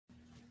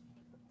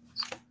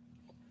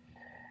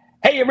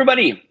Hey,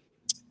 everybody.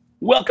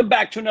 Welcome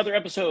back to another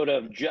episode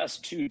of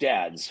Just Two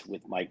Dads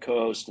with my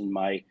co-host and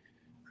my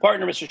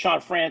partner, Mr. Shawn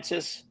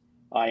Francis.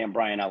 I am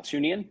Brian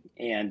Altunian,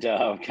 and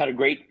got a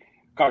great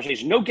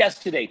conversation. No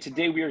guest today.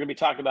 Today, we are going to be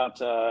talking about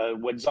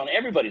what's on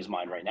everybody's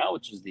mind right now,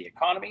 which is the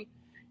economy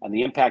and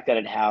the impact that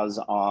it has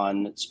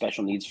on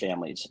special needs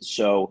families.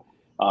 So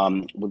it's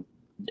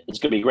going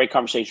to be a great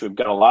conversation. We've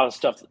got a lot of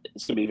stuff.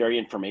 It's going to be very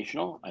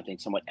informational, I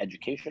think somewhat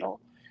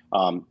educational,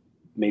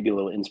 maybe a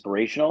little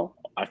inspirational.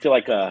 I feel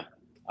like a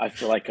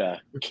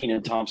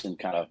Kenan Thompson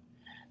kind of.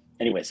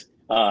 Anyways,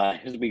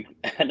 this will be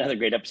another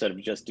great episode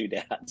of Just Two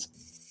Dads.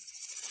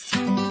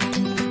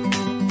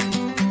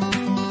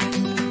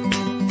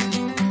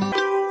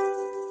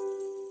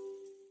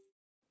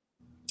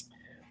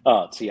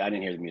 Oh, see, I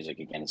didn't hear the music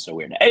again. It's so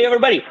weird. Hey,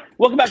 everybody.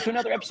 Welcome back to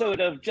another episode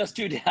of Just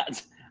Two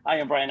Dads. I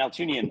am Brian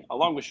Altunian,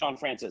 along with Shawn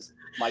Francis,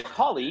 my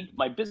colleague,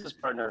 my business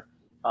partner,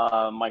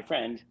 my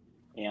friend,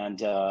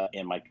 and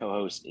my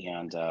co-host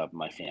and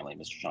my family,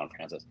 Mr. Shawn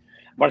Francis.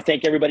 I want to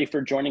thank everybody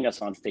for joining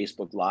us on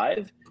Facebook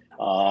Live.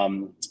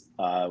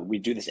 We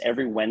do this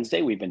every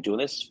Wednesday. We've been doing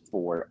this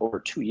for over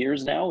 2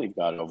 years now. We've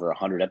got over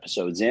 100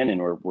 episodes in, and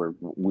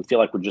we feel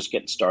like we're just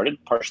getting started,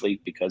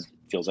 partially because it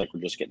feels like we're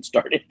just getting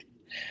started.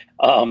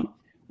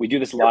 We do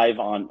this live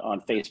on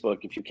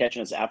Facebook. If you're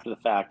catching us after the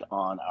fact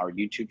on our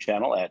YouTube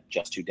channel at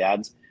Just Two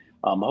Dads,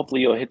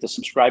 hopefully you'll hit the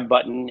subscribe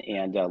button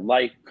and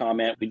like,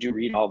 comment. We do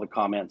read all the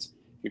comments.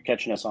 If you're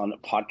catching us on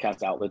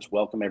podcast outlets,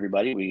 welcome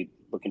everybody. We're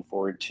looking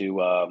forward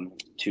to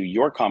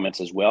your comments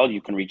as well. You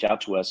can reach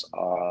out to us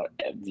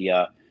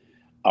via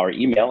our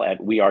email at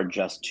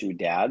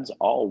wearejusttwodads,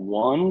 all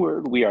one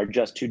word,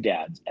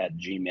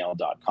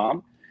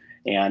 wearejusttwodads@gmail.com.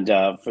 And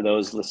for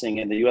those listening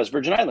in the U.S.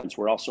 Virgin Islands,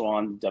 we're also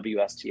on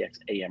WSTX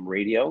AM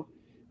radio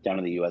down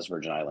in the U.S.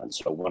 Virgin Islands.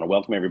 So I want to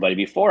welcome everybody.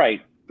 Before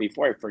I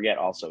forget,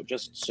 also,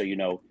 just so you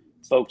know,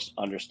 folks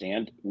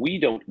understand, we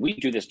do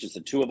this just the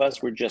two of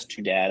us. We're just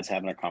two dads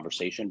having a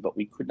conversation, but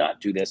we could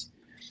not do this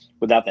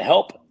without the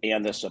help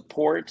and the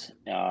support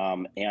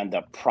and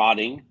the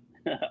prodding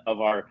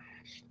of our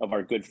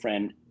good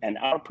friend and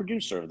our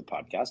producer of the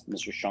podcast,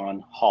 Mr.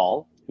 Sean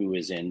Hall, who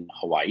is in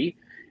Hawaii.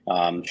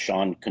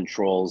 Sean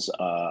controls,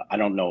 I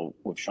don't know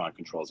if Sean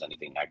controls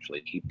anything,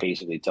 actually. He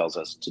basically tells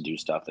us to do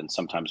stuff, and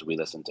sometimes we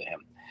listen to him.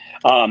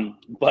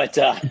 But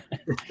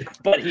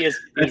he's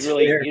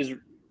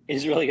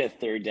really a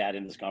third dad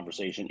in this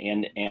conversation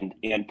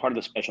and part of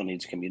the special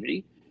needs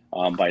community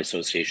by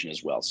association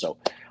as well. So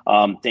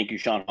thank you,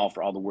 Sean Hall,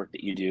 for all the work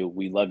that you do.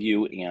 We love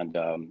you and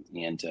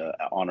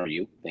honor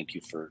you. Thank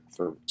you for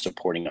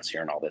supporting us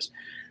here in all this.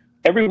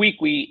 Every week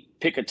we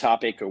pick a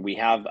topic or we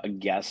have a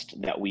guest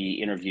that we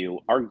interview.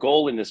 Our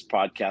goal in this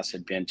podcast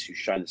had been to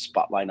shine the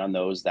spotlight on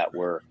those that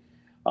were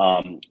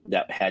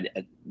that had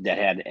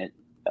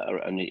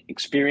an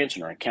experience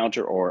or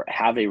encounter or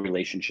have a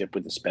relationship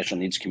with the special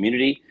needs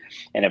community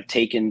and have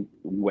taken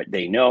what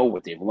they know,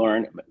 what they've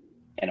learned,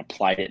 and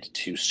applied it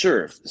to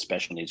serve the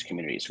special needs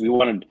community. So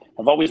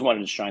I've always wanted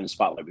to shine the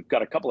spotlight. We've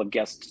got a couple of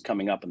guests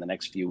coming up in the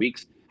next few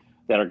weeks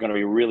that are going to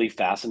be really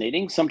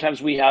fascinating.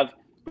 Sometimes we have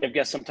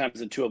guests, sometimes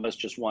the two of us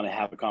just want to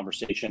have a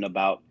conversation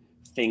about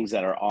things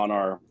that are on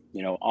our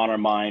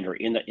mind or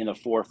in the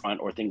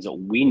forefront, or things that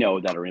we know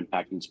that are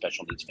impacting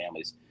special needs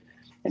families.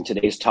 And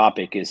today's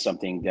topic is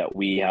something that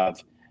we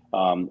have.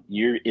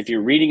 If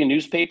you're reading a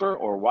newspaper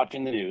or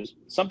watching the news,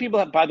 some people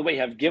have, by the way,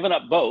 have given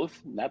up both.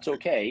 And that's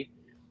okay,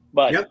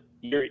 but yep.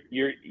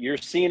 You're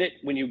seeing it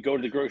when you go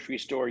to the grocery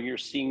store. You're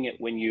seeing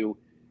it when you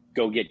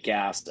go get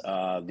gas.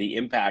 The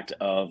impact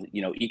of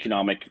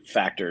economic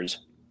factors.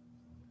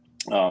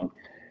 You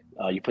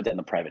put that in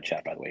the private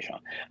chat, by the way, Sean.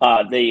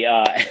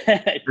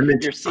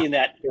 You're seeing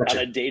that on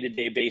a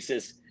day-to-day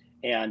basis,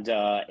 and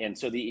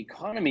so the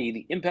economy,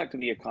 the impact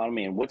of the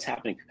economy, and what's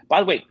happening. By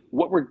the way,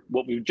 what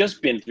we've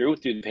just been through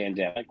the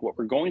pandemic, what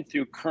we're going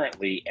through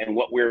currently, and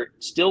what we're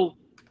still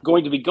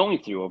going to be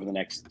going through over the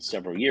next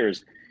several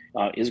years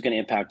is going to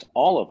impact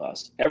all of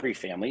us, every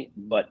family,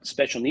 but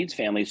special needs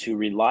families who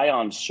rely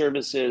on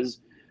services,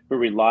 who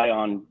rely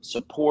on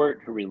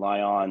support, who rely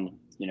on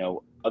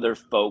other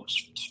folks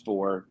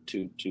to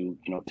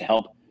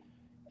help,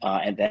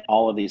 and that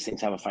all of these things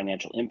have a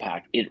financial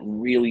impact. It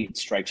really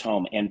strikes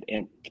home, and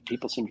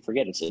people seem to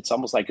forget. It's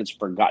almost like it's a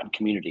forgotten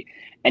community.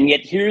 And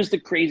yet, here's the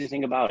crazy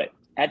thing about it: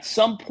 at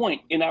some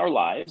point in our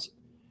lives,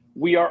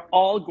 we are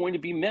all going to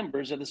be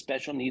members of the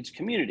special needs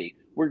community.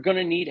 We're going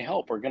to need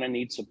help. We're going to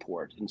need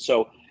support. And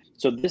so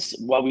this,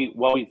 while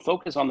we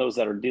focus on those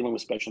that are dealing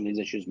with special needs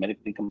issues,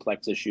 medically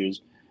complex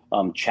issues,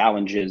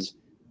 challenges,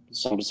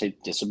 some would say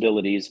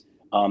disabilities.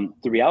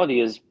 The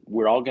reality is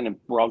we're all gonna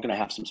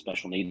have some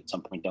special needs at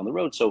some point down the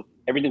road. So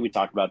everything we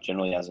talk about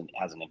generally has an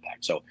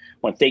impact. So I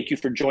want to thank you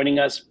for joining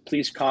us.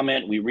 Please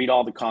comment. We read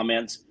all the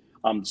comments.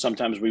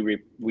 Sometimes we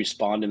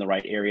respond in the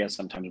right area.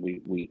 Sometimes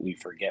we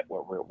forget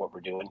what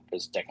we're doing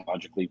because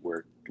technologically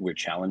we're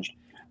challenged.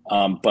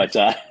 But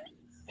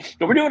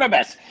we're doing our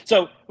best.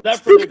 So without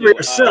further ado,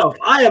 yourself,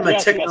 I am a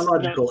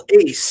technological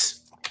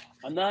ace.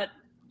 I'm not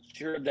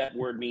sure that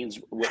word means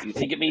what you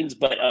think it means,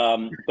 but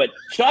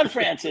Shawn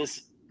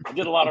Francis I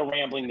did a lot of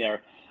rambling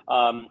there.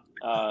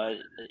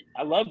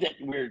 I love that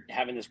we're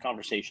having this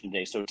conversation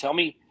today. So tell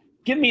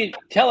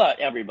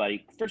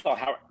everybody, first of all,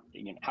 how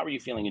are you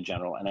feeling in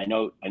general? And I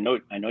know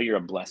you're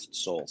a blessed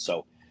soul.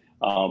 So,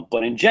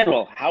 but in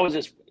general, how is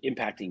this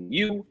impacting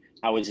you?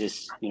 How is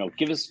this,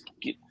 give us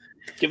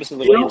a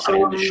little insight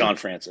into Shawn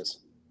Francis.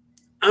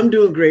 I'm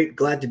doing great.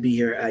 Glad to be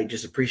here. I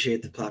just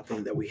appreciate the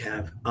platform that we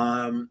have.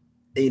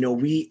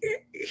 We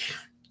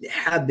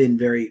have been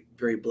very,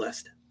 very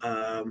blessed.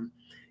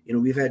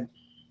 We've had,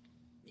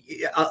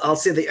 I'll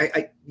say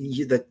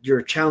that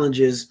your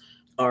challenges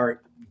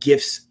are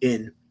gifts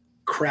in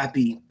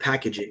crappy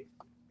packaging,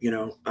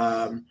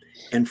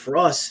 and for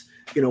us,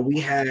 we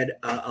had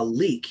a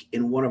leak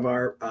in one of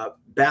our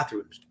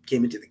bathrooms,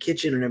 came into the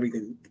kitchen and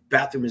everything. The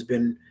bathroom has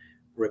been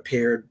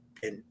repaired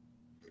and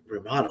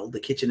remodeled. The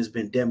kitchen has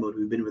been demoed.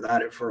 We've been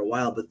without it for a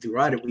while, but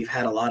throughout it, we've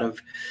had a lot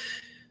of,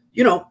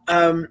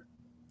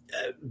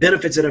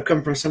 benefits that have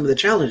come from some of the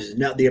challenges.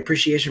 Now, the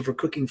appreciation for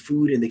cooking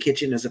food in the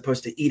kitchen as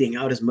opposed to eating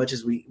out as much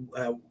as we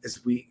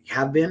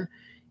have been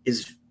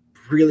is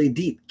really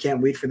deep.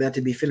 Can't wait for that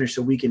to be finished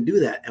so we can do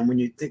that. And when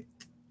you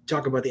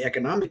talk about the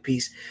economic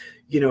piece,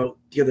 the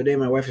other day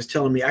my wife was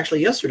telling me,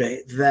 actually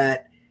yesterday,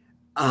 that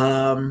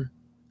the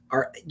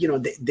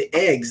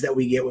eggs that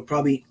we get would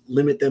probably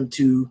limit them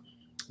to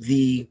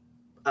the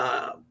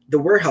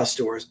warehouse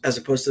stores as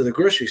opposed to the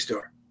grocery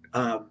store.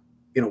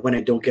 When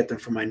I don't get them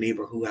from my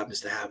neighbor who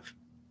happens to have,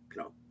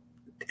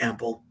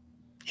 ample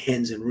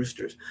hens and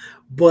roosters.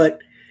 But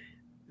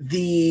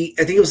I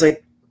think it was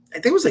like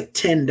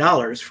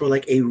 $10 for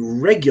like a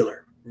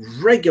regular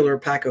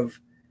pack of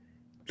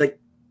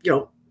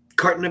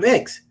carton of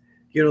eggs,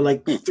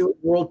 third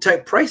world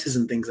type prices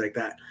and things like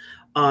that.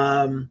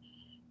 And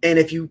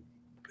if you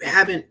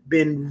haven't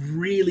been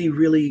really,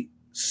 really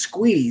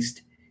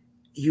squeezed,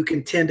 you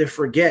can tend to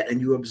forget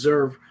and you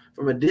observe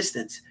from a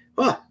distance,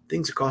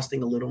 things are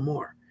costing a little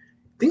more.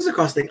 Things are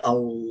costing a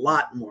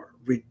lot more,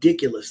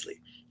 ridiculously.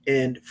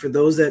 And for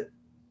those that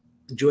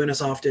join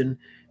us often,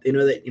 they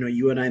know that,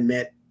 you and I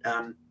met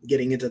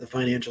getting into the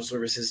financial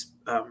services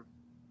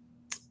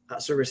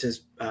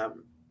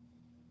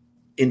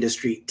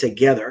industry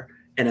together.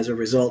 And as a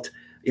result,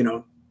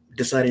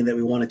 deciding that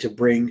we wanted to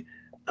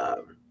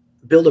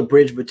build a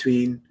bridge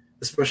between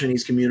the special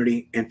needs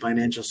community and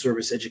financial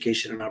service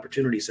education and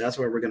opportunity. So that's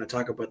why we're going to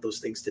talk about those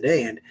things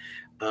today and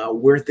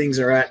where things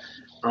are at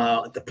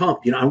the pump.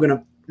 I'm going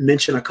to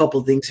mention a couple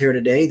of things here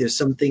today. There's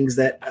some things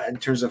that in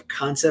terms of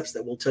concepts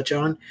that we'll touch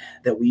on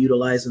that we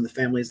utilize in the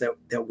families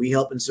that we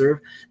help and serve.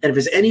 And if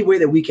there's any way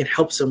that we can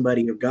help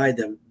somebody or guide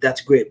them,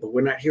 that's great. But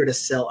we're not here to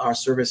sell our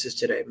services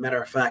today.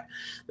 Matter of fact,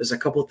 there's a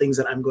couple of things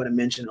that I'm going to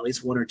mention, at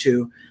least one or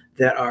two,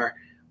 that are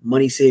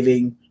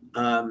money-saving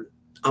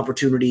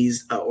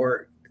opportunities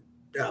or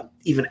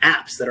even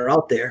apps that are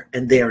out there,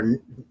 and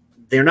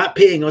they're not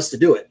paying us to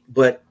do it,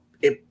 but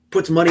it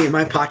puts money in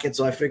my pocket.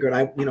 So I figured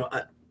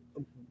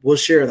we'll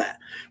share that.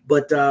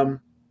 But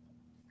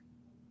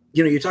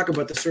you talk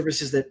about the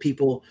services that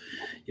people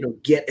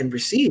get and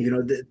receive.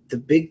 The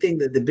big thing,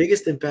 the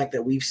biggest impact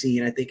that we've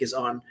seen, I think, is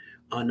on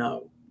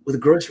with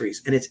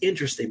groceries. And it's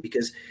interesting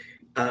because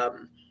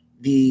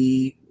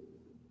the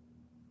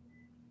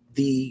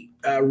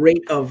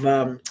rate of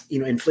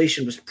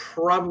inflation was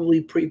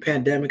probably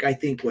pre-pandemic, I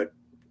think, but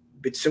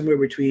somewhere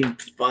between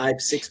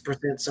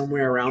 5-6%,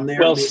 somewhere around there.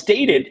 Well,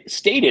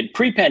 stated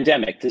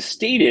pre-pandemic, the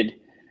stated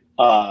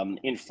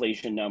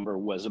inflation number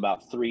was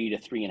about 3 to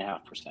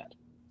 3.5%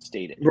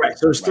 stated. Right.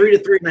 So it's 3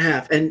 to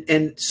 3.5.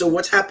 And so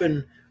what's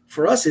happened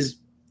for us is,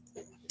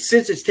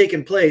 since it's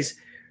taken place,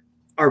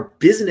 our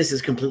business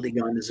is completely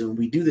gone to Zoom.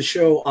 We do the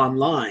show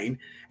online,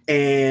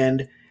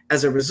 and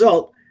as a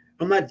result,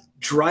 I'm not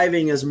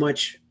driving as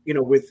much,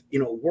 with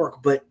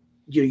work, but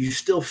you're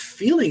still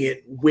feeling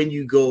it when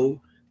you go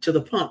to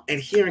the pump.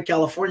 And here in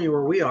California,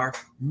 where we are,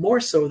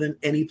 more so than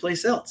any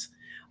place else.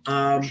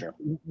 Sure.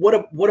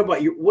 What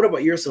about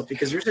yourself?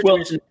 Because your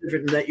situation is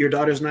different in that your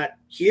daughter's not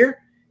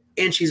here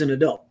and she's an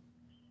adult.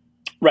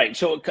 Right.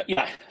 So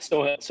yeah.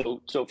 So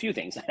a few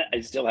things.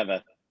 I still have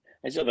a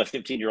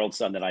 15-year-old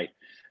son that I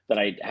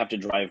have to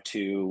drive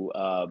to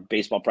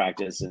baseball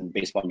practice and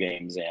baseball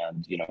games,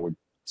 and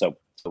so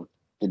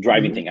the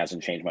driving thing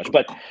hasn't changed much.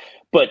 But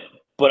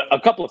a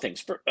couple of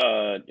things.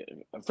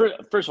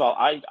 First of all,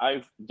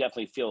 I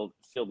definitely feel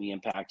the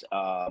impact.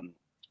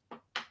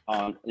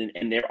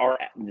 And there are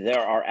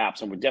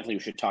apps, and we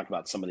should talk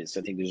about some of these.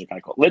 I think these are kind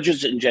of cool. Let's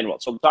just in general.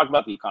 So we'll talk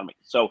about the economy.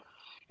 So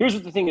here's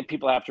the thing that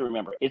people have to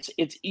remember. It's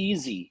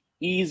easy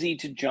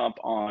to jump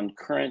on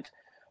current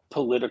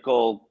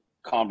political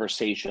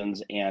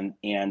conversations and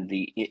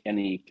the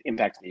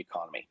impact of the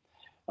economy.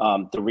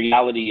 The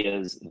reality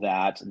is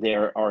that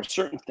there are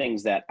certain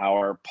things that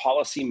our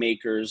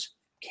policymakers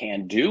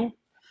can do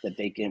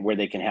where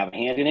they can have a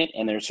hand in it,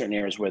 and there are certain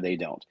areas where they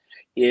don't.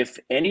 If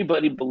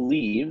anybody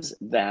believes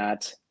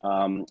that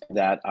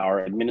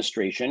our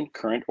administration,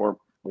 current or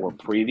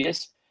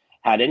previous,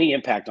 had any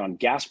impact on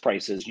gas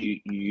prices,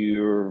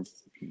 you're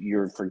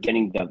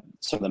forgetting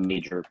some of the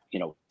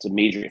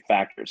major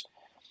factors.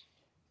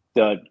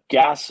 The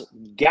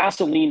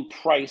gasoline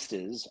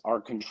prices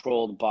are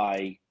controlled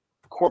by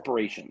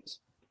corporations.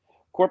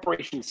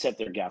 Corporations set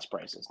their gas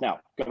prices. Now,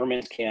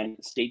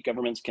 state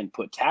governments can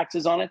put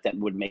taxes on it that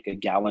would make a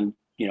gallon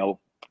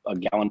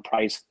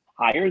price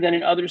higher than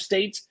in other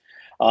states.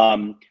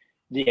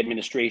 The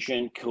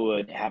administration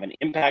could have an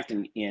impact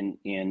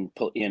in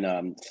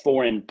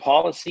foreign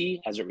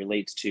policy as it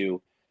relates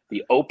to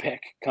the OPEC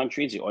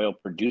countries, the oil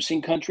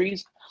producing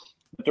countries.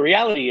 But the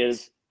reality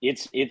is,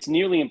 it's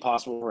nearly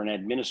impossible for an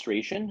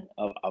administration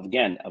of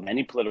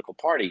any political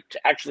party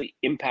to actually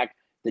impact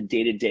the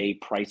day-to-day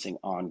pricing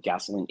on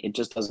gasoline. It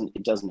just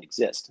doesn't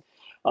exist.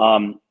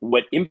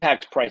 What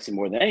impacts pricing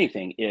more than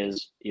anything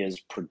is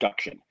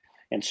production.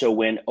 And so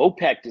when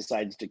OPEC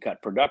decides to cut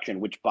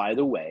production, which, by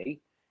the way,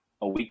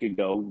 a week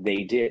ago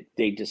they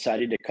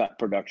decided to cut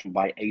production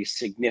by a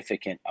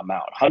significant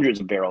amount, hundreds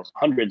of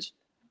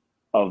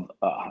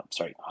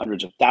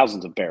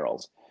thousands of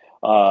barrels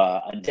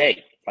a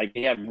day. Like,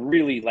 they have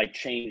really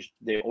changed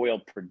the oil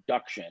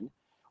production,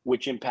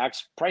 which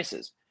impacts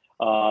prices.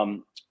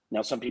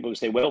 Now, some people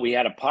say, well, we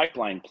had a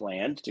pipeline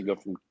planned to go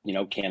from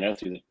Canada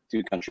through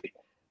the country,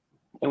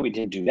 and we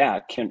didn't do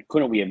that.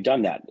 Couldn't we have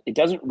done that? It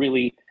doesn't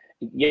really.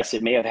 Yes,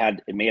 it may have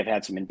had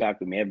some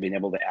impact. We may have been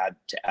able to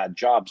add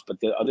jobs, but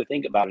the other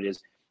thing about it is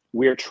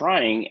we're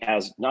trying,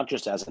 as not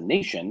just as a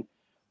nation,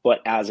 but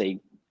as a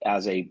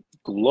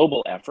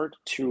global effort,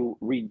 to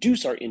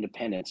reduce our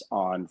independence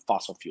on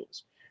fossil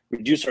fuels,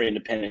 reduce our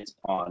independence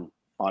on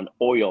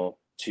oil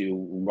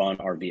to run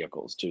our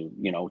vehicles, to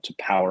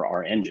power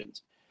our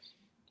engines.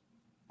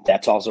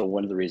 That's also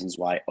one of the reasons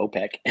why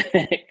OPEC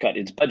cut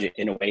its budget.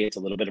 In a way, it's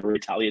a little bit of a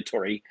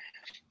retaliatory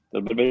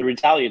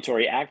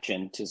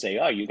action to say,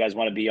 oh, you guys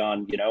want to be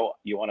on,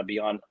 you want to be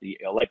on the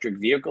electric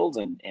vehicles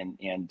and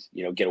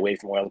get away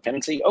from oil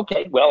dependency.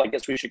 Okay, well, I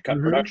guess we should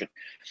cut production.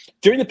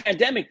 During the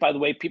pandemic, by the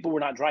way, people were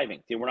not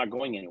driving; they were not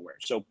going anywhere.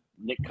 So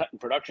cutting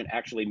production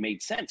actually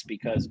made sense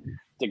because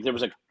there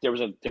was a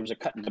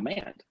cut in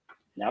demand.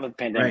 Now that the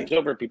pandemic is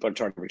over, people are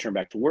trying to return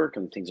back to work,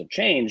 and things have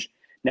changed.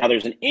 Now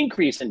there's an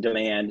increase in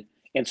demand,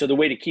 and so the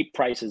way to keep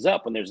prices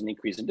up when there's an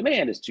increase in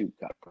demand is to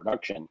cut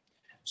production.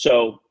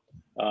 So.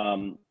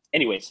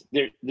 Anyways,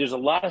 there's a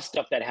lot of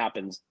stuff that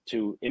happens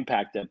to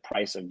impact the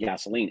price of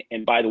gasoline.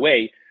 And by the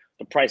way,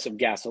 the price of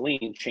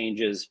gasoline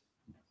changes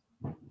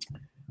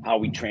how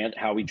we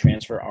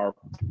transfer our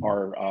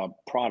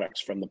products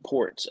from the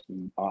ports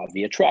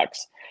via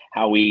trucks,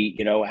 how we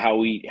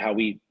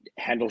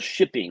handle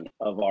shipping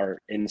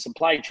in the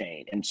supply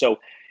chain. And so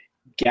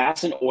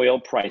gas and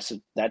oil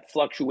prices, that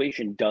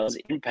fluctuation does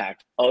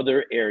impact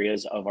other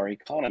areas of our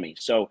economy.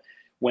 So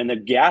when the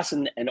gas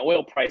and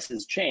oil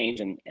prices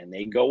change and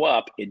they go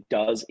up, it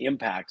does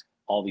impact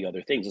all the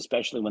other things,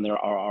 especially when there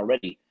are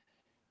already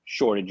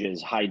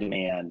shortages, high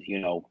demand,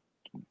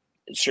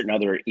 certain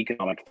other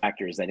economic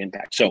factors that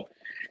impact. So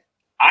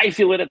I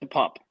feel it at the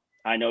pump.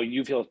 I know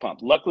you feel it at the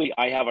pump. Luckily,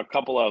 I have a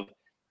couple of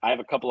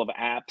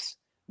apps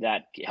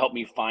that help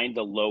me find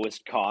the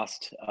lowest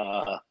cost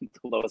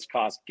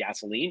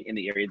gasoline in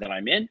the area that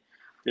I'm in.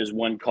 There's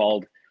one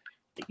called,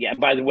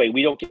 by the way,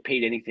 we don't get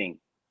paid anything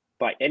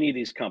by any of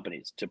these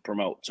companies to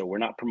promote. So we're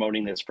not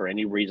promoting this for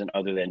any reason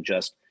other than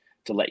just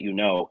to let you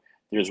know.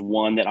 There's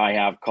one that I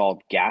have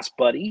called Gas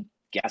Buddy.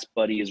 Gas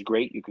Buddy is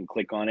great. You can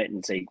click on it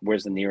and say,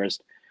 where's the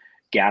nearest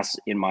gas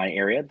in my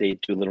area? They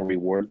do a little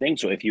reward thing.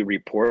 So if you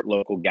report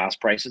local gas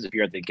prices, if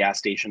you're at the gas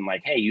station,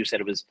 like, hey, you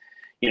said it was,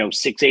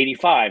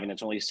 $6.85 and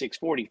it's only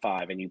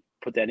 $6.45, and you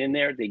put that in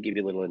there, they give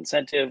you a little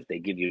incentive. They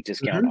give you a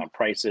discount on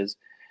prices.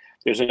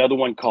 There's another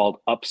one called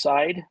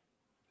Upside.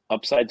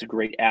 Upside's a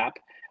great app.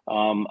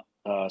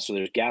 So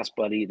there's Gas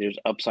Buddy, there's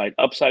Upside.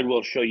 Upside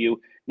will show you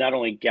not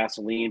only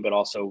gasoline, but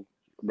also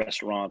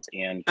restaurants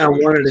and. I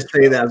wanted to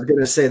say that. I was going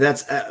to say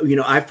that's,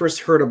 I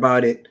first heard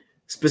about it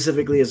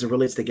specifically as it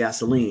relates to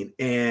gasoline.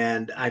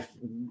 And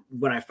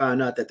when I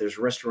found out that there's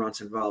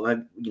restaurants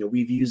involved,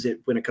 we've used it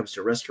when it comes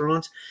to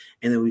restaurants,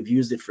 and then we've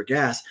used it for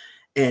gas.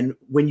 And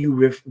when you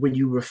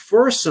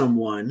refer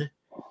someone,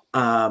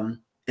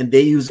 and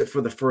they use it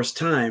for the first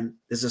time,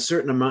 there's a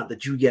certain amount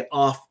that you get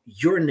off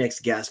your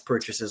next gas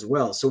purchase as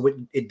well. So what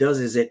it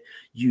does is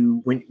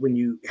when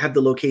you have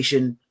the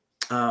location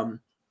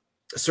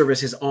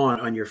services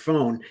on your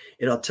phone,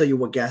 it'll tell you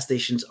what gas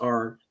stations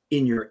are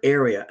in your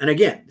area. And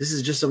again, this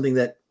is just something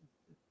that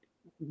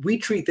we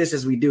treat this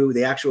as we do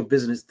the actual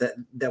business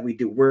that we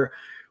do. We're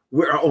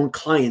our own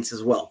clients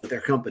as well with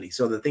our company.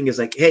 So the thing is,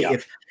 like, hey,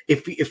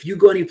 if you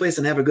go any place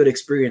and have a good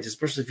experience,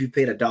 especially if you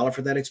paid $1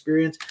 for that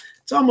experience,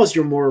 it's almost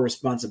your moral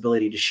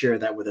responsibility to share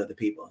that with other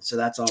people. So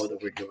that's all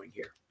that we're doing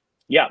here.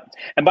 Yeah.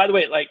 And by the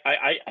way, like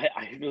I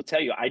will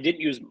tell you, I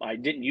didn't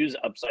use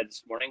Upside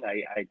this morning.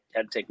 I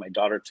had to take my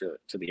daughter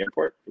to the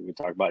airport. We can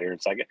talk about it here in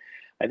a second.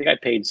 I think I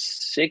paid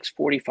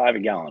 $6.45 a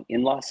gallon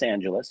in Los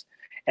Angeles,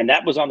 and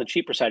that was on the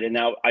cheaper side. And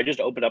now I just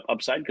opened up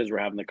Upside because we're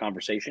having the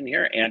conversation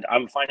here, and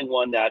I'm finding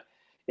one that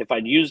if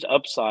I'd used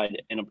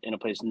Upside in a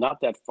place not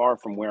that far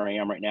from where I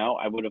am right now,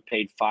 I would have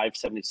paid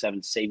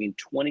 $5.77, saving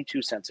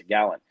 22 cents a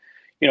gallon.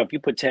 if you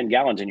put 10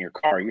 gallons in your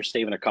car, you're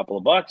saving a couple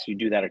of bucks. You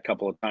do that a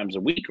couple of times a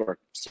week or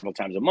several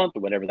times a month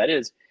or whatever that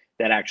is,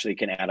 that actually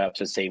can add up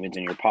to savings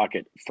in your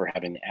pocket for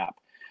having the app.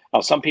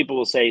 Some people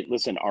will say,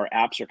 listen, our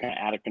apps are kind of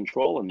out of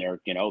control and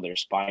they're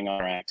spying on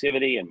our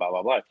activity and blah,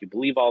 blah, blah. If you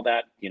believe all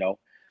that,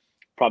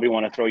 probably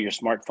want to throw your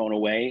smartphone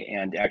away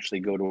and actually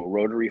go to a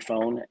rotary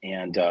phone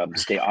and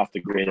stay off the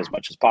grid as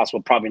much as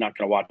possible. Probably not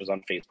going to watch us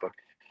on Facebook.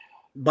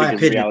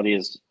 Because the reality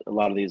is a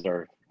lot of these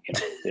are,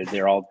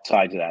 they're all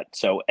tied to that.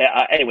 So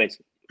anyways,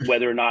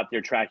 whether or not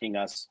they're tracking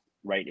us,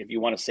 right? If you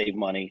want to save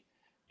money,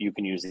 you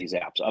can use these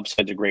apps.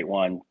 Upside's a great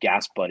one.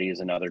 Gas Buddy is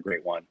another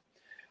great one.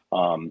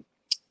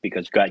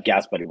 Because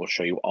Gas Buddy will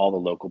show you all the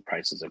local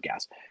prices of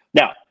gas.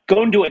 Now,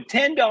 going to a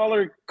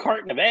 $10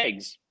 carton of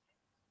eggs,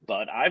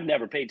 but I've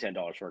never paid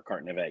 $10 for a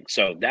carton of eggs.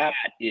 So that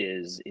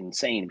is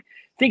insane.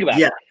 Think about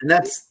it. Yeah, and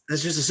that's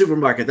just a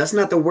supermarket. That's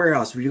not the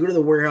warehouse. When you go to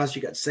the warehouse,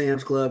 you got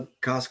Sam's Club,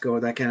 Costco,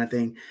 that kind of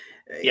thing.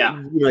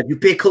 Yeah. If you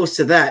pay close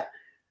to that,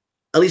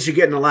 at least you're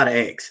getting a lot of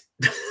eggs.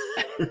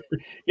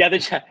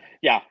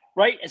 Yeah,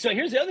 right. And so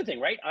here's the other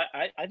thing, right?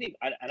 I think,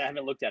 and I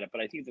haven't looked at it,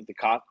 but I think that the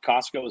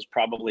Costco is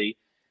probably,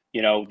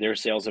 their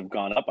sales have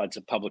gone up. It's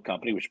a public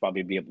company. We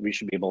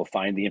should be able to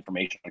find the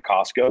information on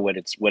Costco,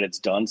 what it's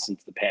done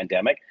since the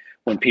pandemic,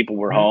 when people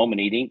were home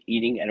and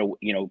eating at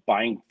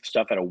buying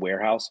stuff at a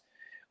warehouse,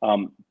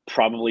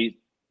 probably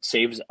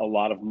saves a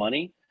lot of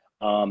money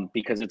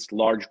because it's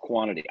large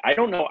quantity. I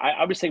don't know.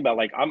 I was thinking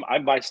about I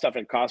buy stuff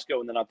at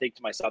Costco and then I'll think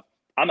to myself,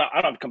 I don't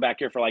have to come back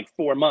here for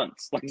 4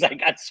 months. I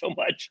got so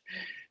much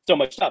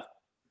stuff.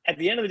 At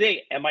the end of the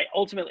day, am I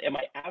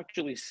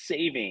actually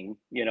saving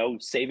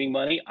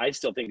money? I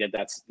still think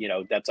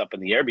that's up in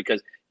the air,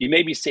 because you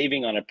may be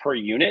saving on a per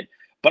unit,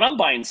 but I'm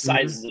buying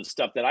sizes of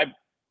stuff that I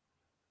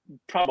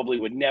probably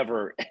would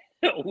never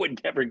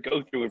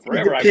go through it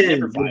forever. I would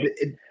never buy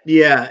it.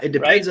 It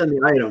depends on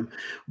the item.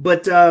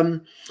 But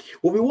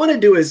what we want to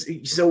do is,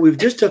 so we've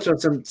just touched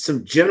on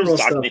some general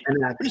stuff.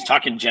 We're just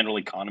talking general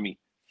economy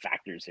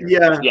factors here.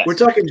 Yeah, yes. We're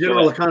talking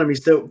general economy.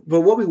 So,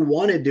 but what we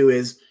want to do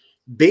is,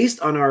 based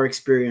on our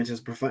experience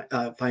as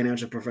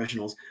financial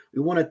professionals,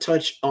 we want to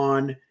touch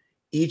on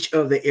each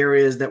of the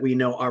areas that we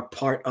know are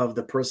part of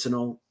the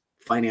personal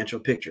financial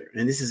picture.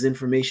 And this is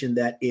information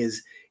that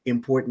is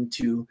important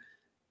to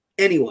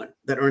anyone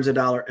that earns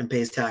 $1 and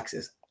pays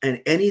taxes.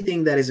 And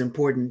anything that is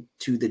important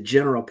to the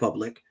general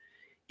public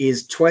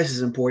is twice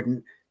as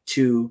important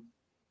to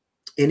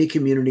any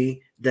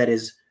community that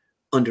is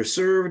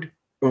underserved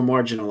or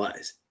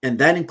marginalized. And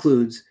that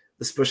includes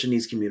the special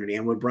needs community.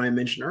 And what Brian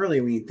mentioned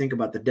earlier, when you think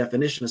about the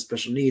definition of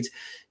special needs,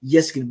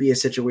 yes, it can be a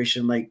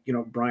situation like,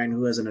 Brian,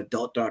 who has an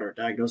adult daughter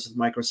diagnosed with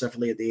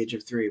microcephaly at the age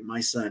of 3,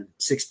 my son,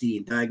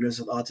 16, diagnosed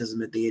with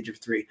autism at the age of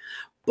 3.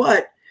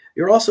 But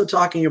you're also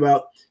talking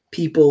about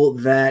people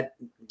that,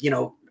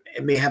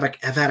 may have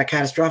had a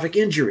catastrophic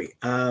injury.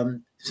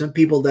 Some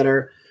people that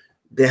are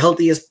the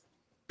healthiest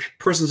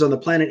persons on the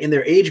planet in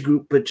their age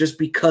group, but just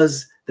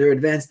because they're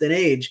advanced in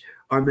age,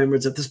 are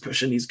members of the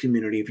special needs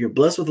community. If you're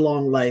blessed with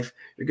long life,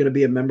 you're going to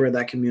be a member of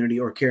that community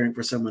or caring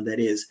for someone that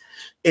is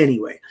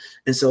anyway.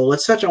 And so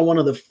let's touch on one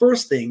of the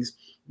first things,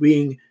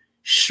 being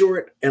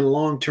short and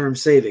long-term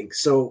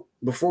savings. So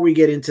before we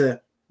get into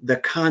the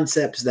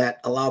concepts that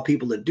allow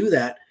people to do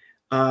that,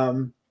 I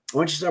want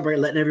you to start by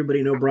letting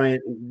everybody know, Brian,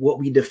 what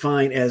we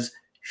define as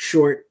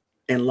short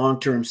and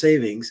long-term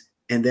savings,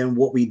 and then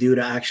what we do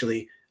to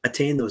actually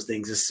attain those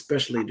things,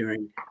 especially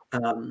during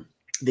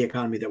the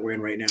economy that we're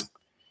in right now.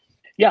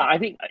 Yeah, I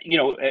think,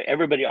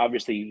 everybody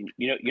obviously,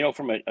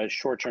 from a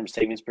short-term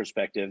savings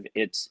perspective,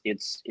 it's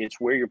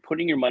where you're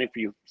putting your money for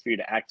you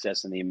to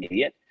access in the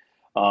immediate.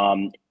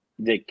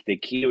 The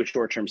key to a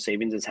short-term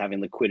savings is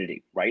having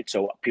liquidity, right?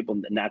 So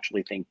people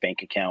naturally think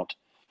bank account.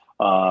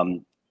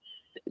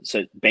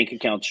 So bank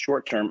accounts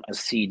short-term, a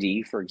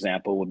CD, for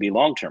example, would be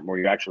long-term, where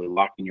you're actually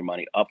locking your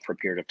money up for a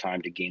period of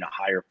time to gain a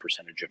higher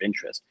percentage of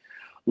interest.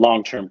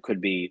 Long-term could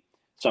be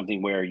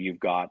something where you've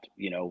got,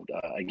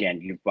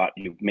 again, you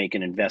make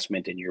an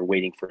investment and you're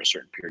waiting for a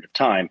certain period of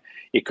time.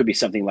 It could be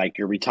something like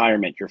your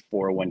retirement, your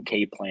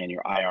 401k plan,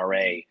 your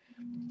IRA,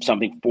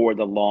 something for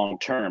the long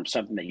term,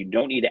 something that you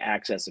don't need to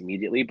access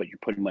immediately, but you're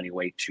putting money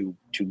away to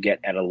get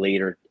at a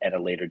later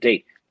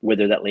date.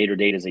 Whether that later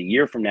date is a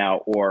year from now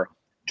or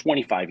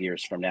 25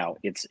 years from now,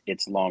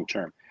 it's long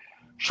term.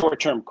 Short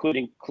term could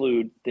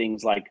include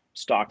things like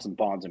stocks and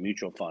bonds and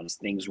mutual funds,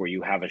 things where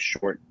you have a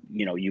short,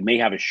 you may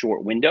have a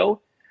short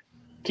window.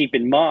 Keep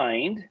in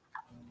mind,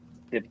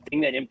 the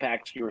thing that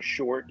impacts your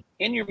short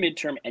and your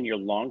midterm and your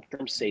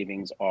long-term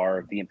savings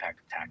are the impact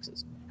of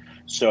taxes.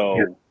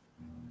 So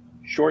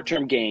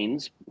short-term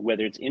gains,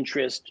 whether it's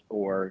interest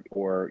or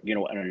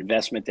an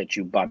investment that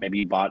you bought, maybe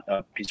you bought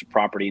a piece of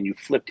property and you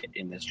flipped it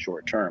in this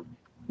short term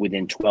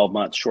within 12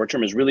 months.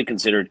 Short-term is really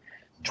considered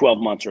 12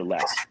 months or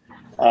less.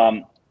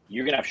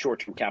 You're going to have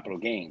short-term capital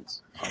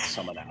gains on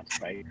some of that,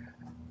 right?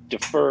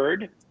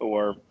 Deferred,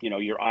 or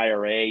your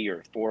IRA,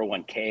 your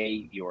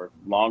 401k, your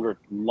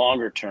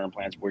longer term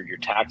plans where you're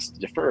tax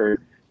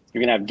deferred,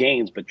 you're going to have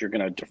gains, but you're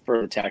going to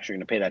defer the tax. You're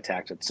going to pay that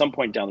tax at some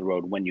point down the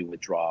road when you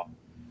withdraw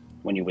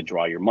when you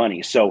withdraw your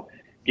money. So,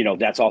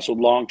 that's also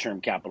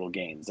long-term capital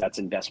gains. That's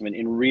investment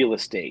in real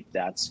estate.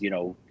 That's,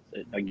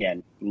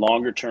 again,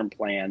 longer-term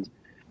plans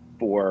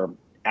for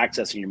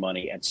accessing your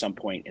money at some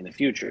point in the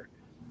future.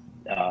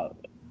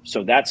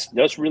 So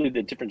that's really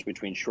the difference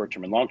between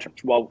short-term and long-term.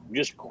 Well,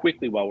 just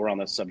quickly, while we're on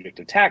the subject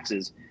of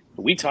taxes,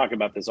 we talk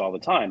about this all the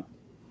time.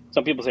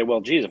 Some people say,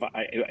 well, geez, if I'm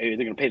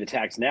either going to pay the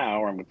tax now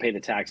or I'm going to pay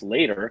the tax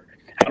later,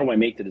 how do I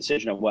make the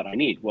decision of what I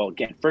need? Well,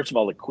 again, first of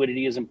all,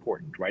 liquidity is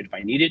important, right? If I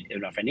need it,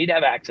 if I need to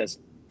have access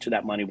to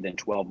that money within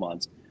 12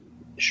 months,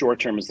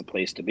 short-term is the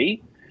place to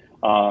be.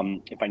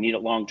 If I need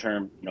it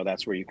long-term,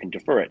 that's where you can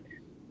defer it.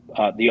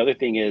 The other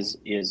thing is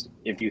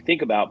if you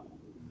think about,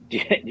 do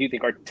you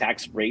think our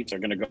tax rates are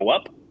going to go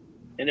up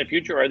in the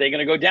future, or are they going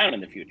to go down in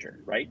the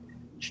future, right?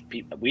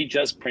 We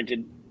just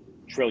printed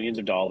trillions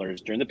of dollars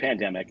during the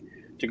pandemic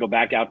to go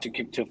back out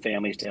to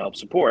families to help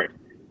support.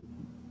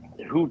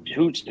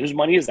 Whose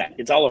money is that?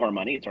 It's all of our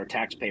money. It's our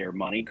taxpayer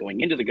money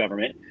going into the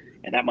government,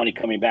 and that money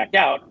coming back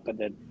out. But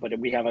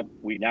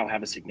we now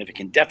have a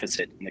significant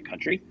deficit in the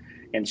country,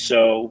 and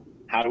so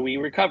how do we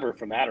recover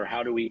from that, or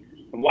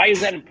and why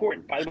is that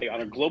important? By the way,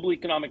 on a global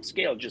economic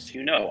scale, just so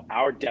you know,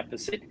 our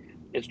deficit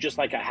is just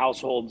like a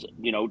household's,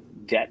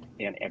 debt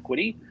and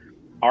equity.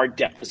 Our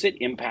deficit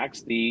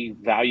impacts the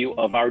value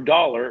of our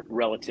dollar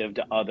relative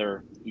to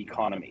other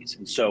economies.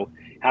 And so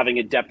having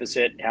a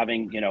deficit,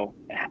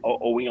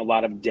 owing a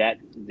lot of debt,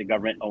 the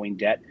government owing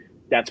debt,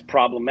 that's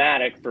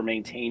problematic for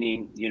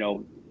maintaining,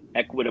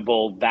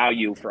 equitable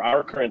value for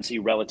our currency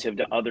relative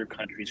to other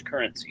countries'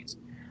 currencies.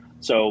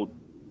 So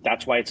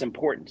that's why it's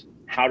important.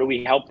 How do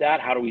we help that?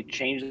 How do we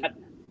change that?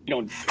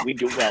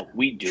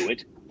 We do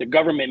it. The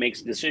government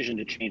makes a decision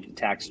to change the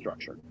tax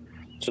structure.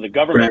 So the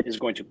government is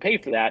going to pay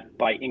for that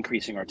by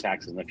increasing our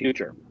taxes in the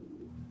future.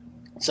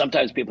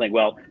 Sometimes people think,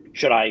 well,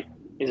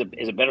 is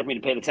it better for me to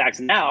pay the tax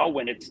now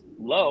when it's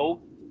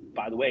low?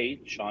 By the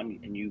way, Shawn,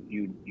 and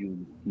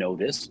you know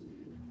this,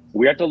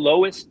 we're at the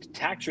lowest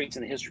tax rates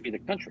in the history of the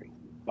country,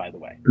 by the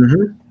way.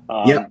 Mm-hmm.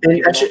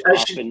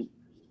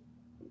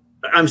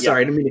 I'm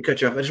sorry, I didn't mean to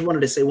cut you off. I just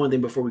wanted to say one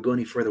thing before we go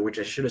any further, which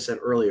I should have said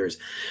earlier, is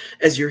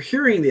as you're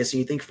hearing this and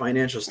you think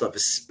financial stuff,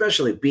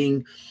 especially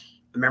being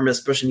a member of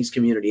the special needs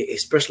community,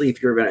 especially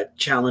if you're in a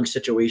challenge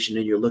situation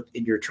and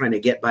you're trying to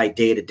get by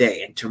day to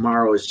day, and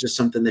tomorrow is just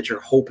something that you're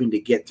hoping to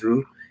get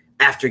through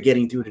after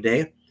getting through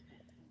today.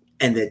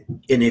 And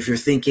if you're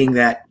thinking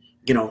that,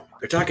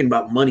 they're talking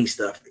about money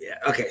stuff. Yeah,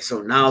 okay,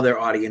 so now their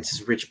audience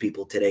is rich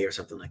people today or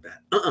something like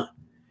that.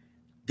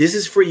 This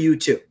is for you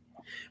too,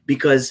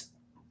 because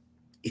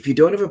if you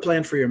don't have a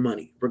plan for your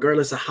money,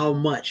 regardless of how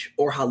much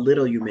or how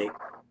little you make,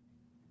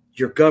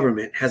 your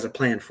government has a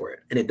plan for it.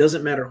 And it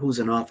doesn't matter who's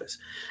in office.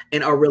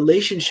 And our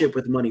relationship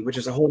with money, which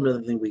is a whole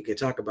nother thing we could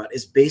talk about,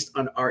 is based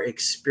on our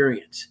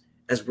experience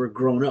as we're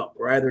grown up.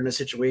 We're either in a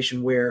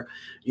situation where,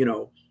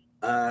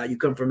 you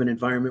come from an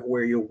environment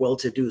where you're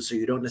well-to-do, so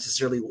you don't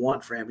necessarily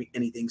want for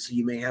anything. So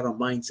you may have a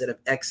mindset of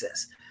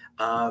excess.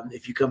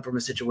 If you come from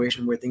a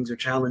situation where things are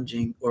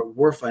challenging or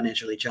were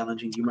financially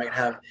challenging, you might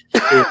have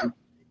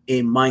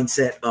a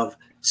mindset of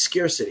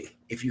scarcity.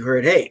 If you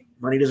heard, hey,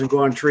 money doesn't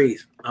grow on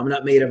trees, I'm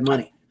not made of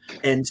money.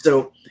 And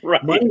so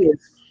money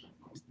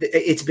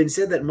it's been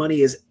said that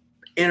money is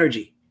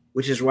energy,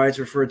 which is why it's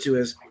referred to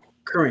as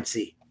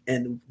currency.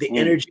 And the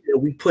energy that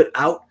we put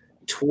out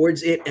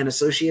towards it and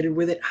associated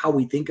with it, how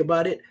we think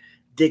about it,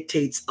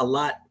 dictates a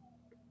lot,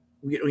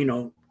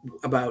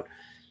 about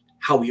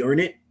how we earn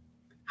it,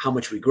 how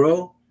much we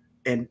grow,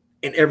 and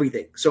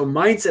everything. So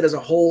mindset is a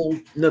whole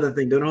another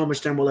thing. Don't know how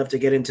much time we'll have to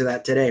get into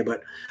that today,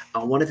 but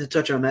I wanted to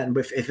touch on that. And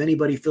if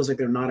anybody feels like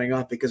they're nodding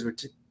off because we're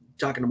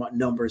talking about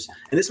numbers,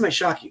 and this might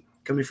shock you,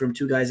 coming from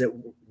two guys that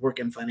work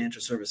in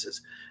financial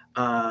services,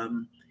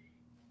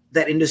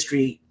 that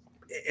industry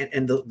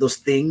and those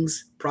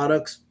things,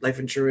 products, life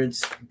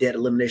insurance, debt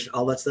elimination,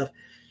 all that stuff,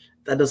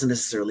 that doesn't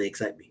necessarily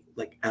excite me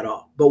at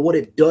all. But what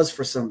it does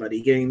for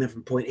somebody, getting them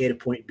from point A to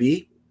point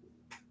B,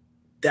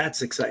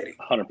 that's exciting.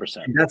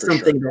 100%. And that's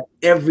something that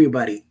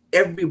everybody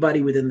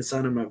within the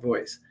sound of my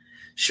voice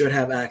should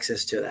have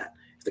access to that.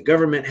 If the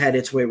government had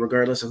its way,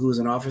 regardless of who's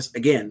in office,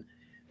 again,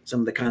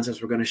 some of the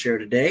concepts we're going to share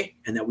today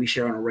and that we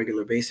share on a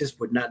regular basis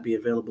would not be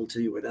available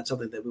to you. But that's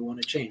something that we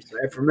want to change.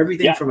 Right? From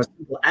everything from a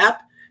simple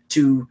app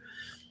to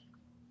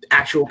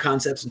actual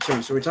concepts and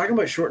terms. So we're talking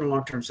about short and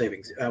long-term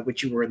savings,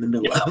 which you were in the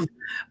middle of.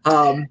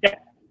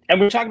 And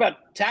we're talking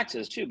about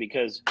taxes too,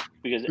 because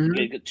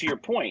to your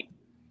point.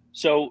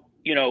 So,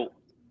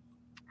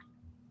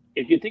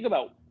 if you think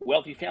about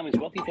wealthy families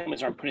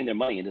aren't putting their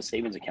money into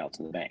savings accounts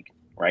in the bank,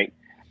 right?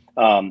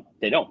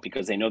 They don't,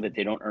 because they know that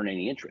they don't earn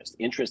any interest.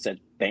 Interest that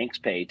banks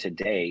pay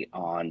today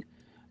on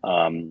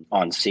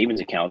savings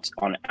accounts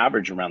on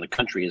average around the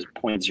country is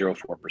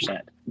 0.04%.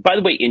 By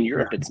the way, in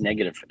Europe, it's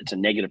negative. It's a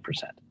negative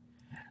percent.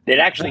 That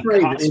actually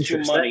costs you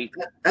money.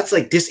 That's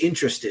like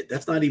disinterested.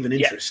 That's not even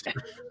interest. Yeah.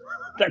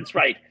 That's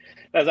right.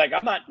 That's like,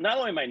 not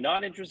only am I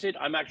not interested,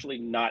 I'm actually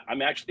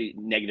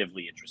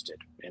negatively interested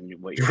in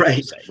what you're trying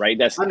to say,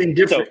 right? I'm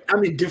indifferent.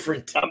 I'm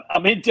indifferent.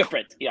 I'm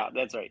indifferent. Yeah,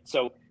 that's right.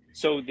 So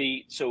So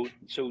so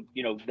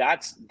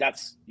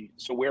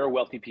where are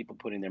wealthy people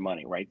putting their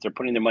money, right? They're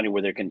putting their money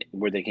where they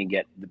can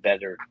get the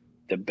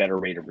better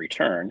rate of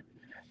return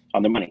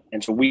on their money.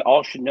 And so we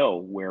all should know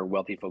where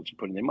wealthy folks are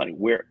putting their money.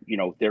 Where,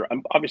 they're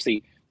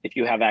obviously, if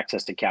you have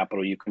access to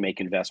capital, you can make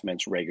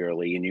investments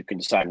regularly and you can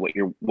decide what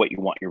you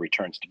want your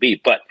returns to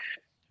be. But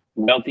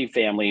wealthy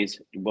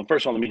families, well,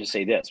 first of all, let me just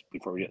say this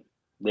before we do.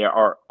 There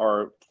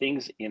are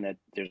things in it.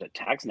 There's a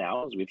tax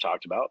now, as we've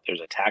talked about.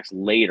 There's a tax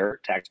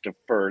later, tax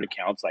deferred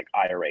accounts like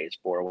IRAs,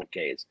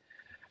 401ks.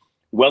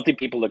 Wealthy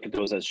people look at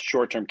those as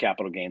short-term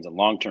capital gains and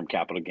long-term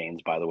capital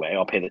gains, by the way.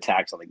 I'll pay the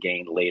tax on the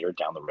gain later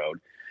down the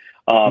road.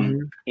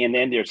 And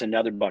then there's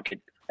another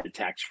bucket, a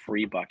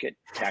tax-free bucket,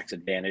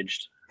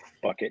 tax-advantaged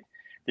bucket.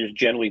 There's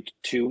generally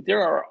two.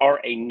 There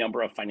are a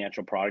number of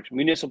financial products.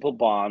 Municipal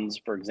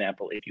bonds, for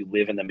example, if you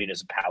live in the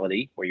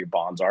municipality where your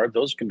bonds are,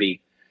 those can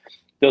be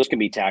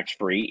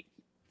tax-free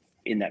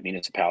in that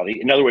municipality.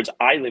 In other words,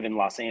 I live in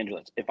Los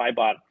Angeles. If I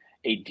bought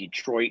a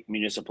Detroit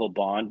municipal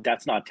bond,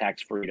 that's not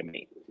tax-free to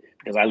me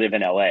because I live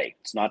in LA.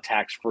 It's not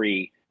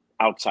tax-free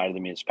outside of the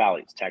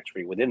municipality. It's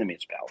tax-free within the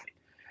municipality.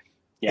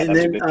 Yeah, and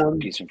that's a good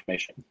piece of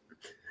information.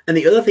 And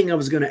the other thing I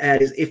was going to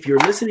add is if you're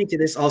listening to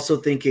this also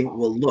thinking,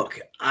 well, look,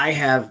 I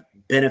have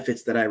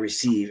benefits that I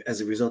receive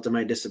as a result of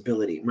my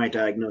disability, my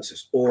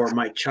diagnosis, or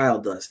my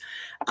child does.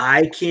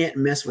 I can't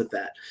mess with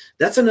that.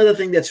 That's another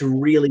thing that's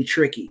really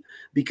tricky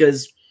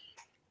because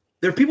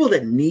there are people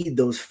that need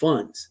those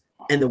funds.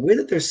 And the way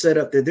that they're set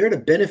up, they're there to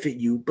benefit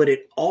you, but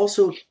it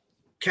also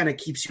kind of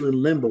keeps you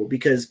in limbo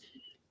because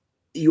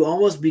you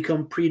almost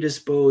become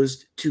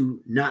predisposed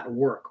to not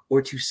work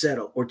or to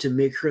settle or to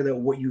make sure that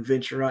what you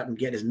venture out and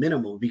get is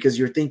minimal because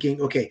you're thinking,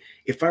 okay,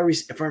 if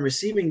I'm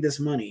receiving this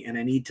money and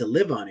I need to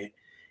live on it,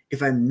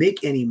 if I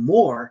make any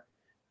more,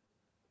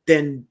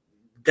 then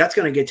that's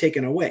going to get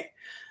taken away.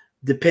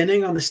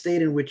 Depending on the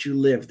state in which you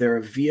live, there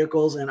are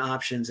vehicles and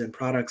options and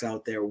products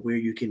out there where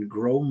you can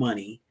grow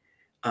money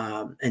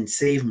and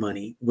save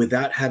money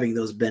without having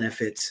those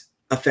benefits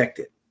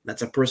affected.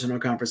 That's a personal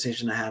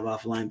conversation to have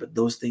offline, but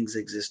those things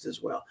exist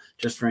as well,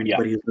 just for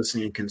anybody who's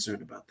listening and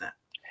concerned about that.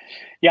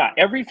 Yeah,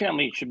 every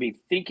family should be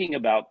thinking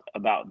about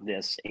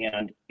this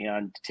and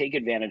take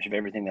advantage of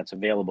everything that's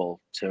available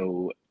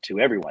to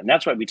everyone.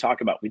 That's why we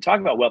talk about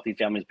wealthy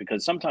families,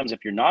 because sometimes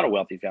if you're not a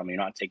wealthy family,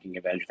 you're not taking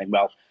advantage. You think,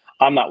 well,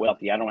 I'm not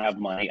wealthy. I don't have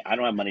money. I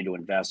don't have money to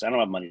invest. I don't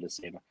have money to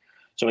save.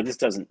 So this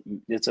doesn't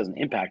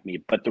impact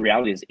me. But the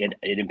reality is it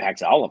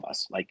impacts all of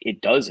us. Like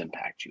it does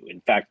impact you. In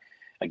fact,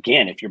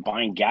 again, if you're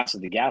buying gas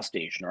at the gas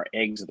station or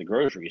eggs at the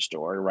grocery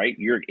store, right,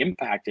 you're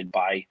impacted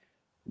by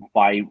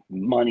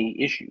money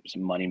issues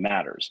and money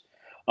matters.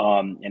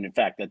 And in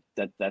fact,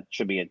 that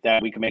should be it.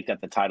 That we can make that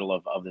the title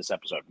of this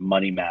episode.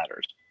 Money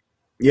matters.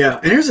 Yeah,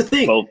 and here's the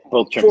thing.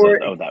 Both terms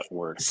of that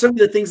word. Some of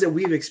the things that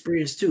we've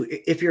experienced too.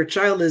 If your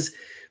child is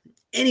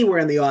anywhere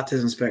in the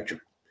autism spectrum,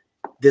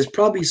 there's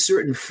probably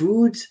certain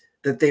foods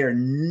that they are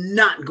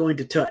not going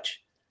to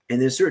touch,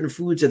 and there's certain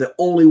foods are the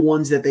only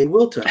ones that they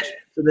will touch.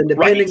 So then,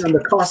 depending on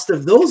the cost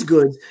of those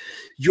goods,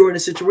 you're in a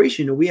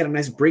situation. We had a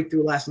nice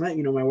breakthrough last night.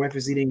 My wife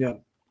was eating a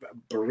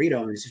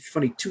burrito. And it's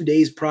funny, 2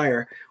 days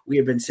prior, we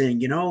have been saying,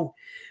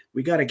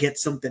 we got to get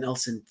something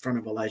else in front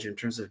of Elijah in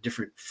terms of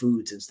different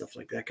foods and stuff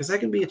like that, because that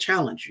can be a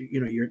challenge.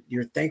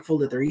 You're thankful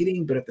that they're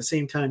eating, but at the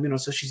same time,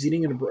 so she's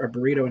eating a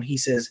burrito, and he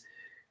says,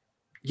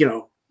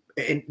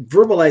 and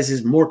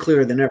verbalizes more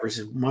clear than ever.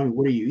 Says, "Mommy,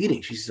 what are you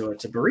eating?" She says, "Oh,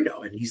 it's a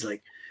burrito," and he's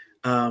like,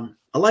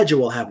 "Elijah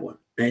will have one."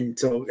 And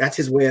so that's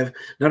his way of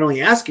not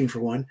only asking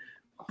for one,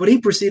 but he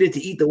proceeded to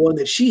eat the one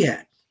that she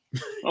had.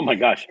 Oh my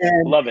gosh,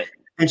 love it.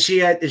 And she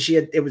had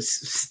it was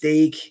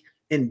steak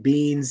and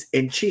beans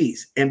and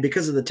cheese. And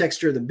because of the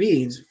texture of the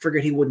beans,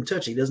 figured he wouldn't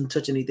touch it. He doesn't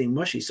touch anything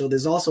mushy. So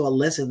there's also a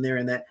lesson there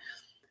in that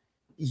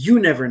you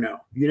never know.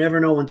 You never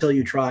know until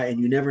you try,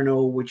 and you never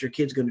know what your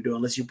kid's going to do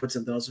unless you put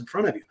something else in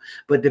front of you.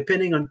 But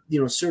depending on,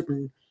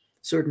 certain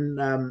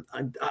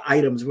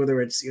items,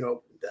 whether it's,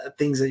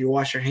 things that you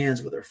wash your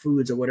hands with or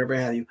foods or whatever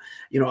have you,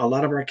 a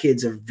lot of our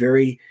kids are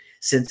very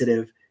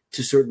sensitive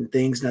to certain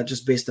things, not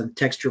just based on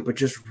texture, but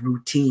just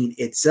routine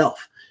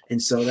itself. And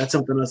so that's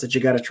something else that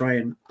you got to try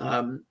and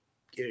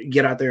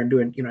get out there and do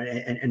it,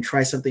 and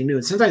try something new.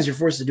 And sometimes you're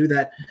forced to do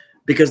that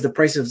because the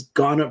price has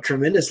gone up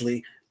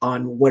tremendously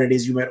on what it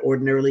is you might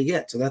ordinarily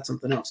get. So that's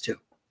something else too.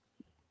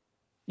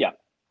 Yeah.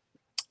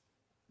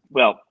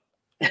 Well,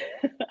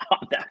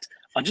 on that,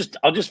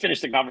 I'll just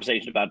finish the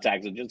conversation about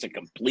taxes. Just a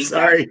complete.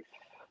 Sorry.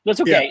 That's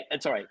okay. Yeah.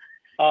 It's all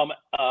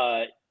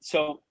right.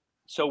 So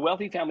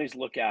wealthy families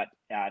look at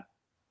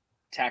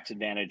tax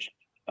advantage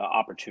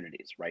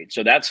opportunities, right?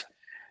 So that's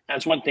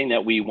one thing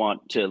that we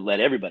want to let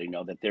everybody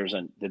know, that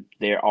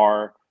there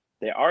are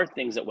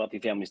things that wealthy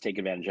families take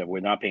advantage of.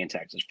 We're not paying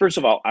taxes. First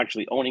of all,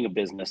 actually owning a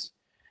business,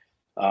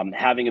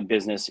 having a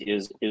business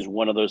is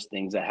one of those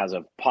things that has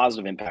a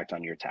positive impact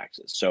on your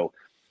taxes. So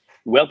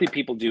wealthy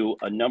people have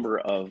a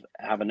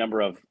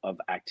number of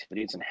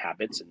activities and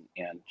habits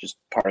and just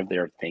part of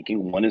their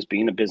thinking. One is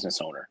being a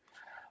business owner.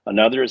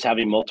 Another is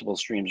having multiple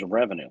streams of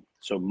revenue.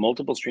 So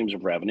multiple streams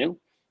of revenue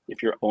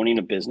if you're owning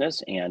a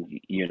business, and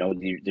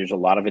there's a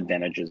lot of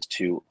advantages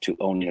to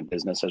owning a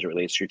business as it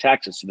relates to your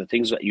taxes. So the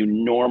things that you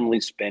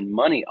normally spend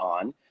money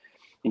on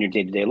in your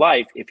day-to-day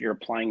life, if you're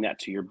applying that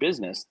to your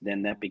business,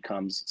 then that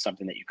becomes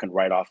something that you can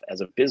write off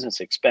as a business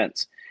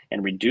expense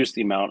and reduce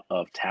the amount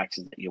of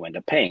taxes that you end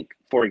up paying.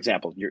 For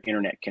example, your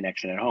internet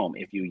connection at home.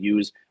 If you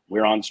use,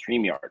 we're on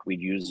StreamYard, we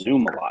use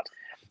Zoom a lot.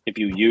 If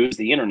you use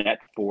the internet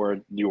for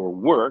your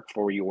work,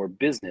 for your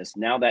business,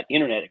 now that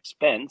internet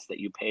expense that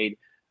you paid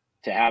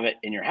to have it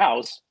in your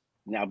house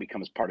now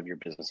becomes part of your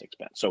business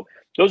expense. So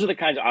those are the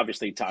kinds of,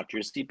 obviously, talk to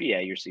your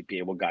CPA. Your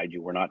CPA will guide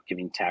you. We're not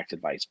giving tax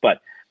advice, but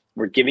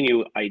we're giving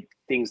you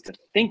things to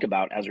think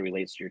about as it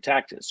relates to your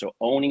taxes. So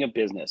owning a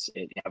business,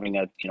 having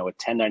a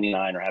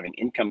 1099 or having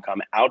income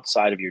come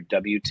outside of your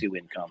W-2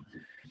 income,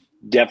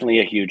 definitely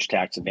a huge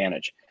tax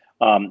advantage.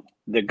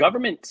 The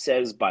government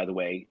says, by the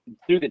way,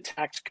 through the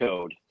tax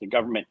code, the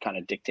government kind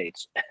of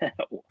dictates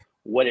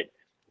what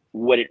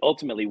it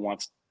ultimately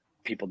wants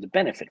people to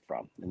benefit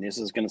from. And this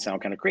is going to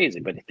sound kind of crazy,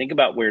 but think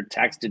about where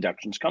tax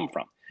deductions come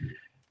from.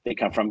 They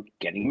come from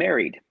getting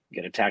married. You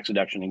get a tax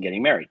deduction in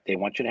getting married. They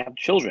want you to have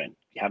children.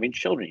 Having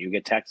children, you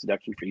get tax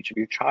deduction for each of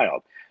your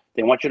child.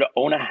 They want you to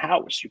own a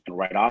house. You can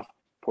write off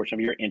a portion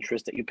of your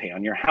interest that you pay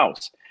on your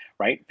house,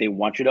 right? They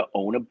want you to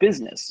own a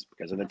business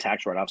because of the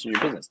tax write-offs in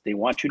your business. They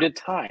want you to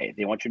tithe.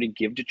 They want you to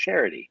give to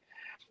charity,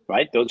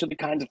 right? Those are the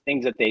kinds of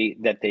things that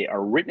they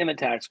are written in the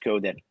tax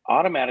code that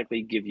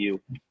automatically give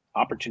you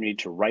opportunity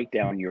to write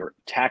down your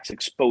tax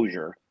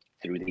exposure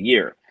through the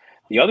year.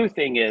 The other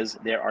thing is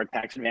there are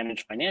tax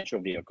advantage financial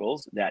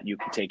vehicles that you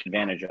can take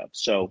advantage of.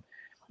 So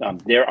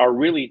there are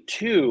really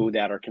two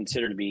that are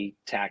considered to be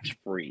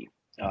tax-free.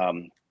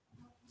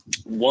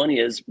 One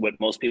is what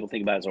most people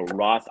think about as a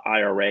Roth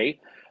IRA,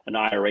 an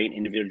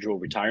individual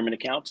retirement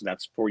account. So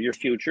that's for your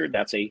future.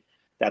 That's a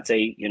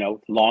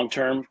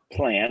long-term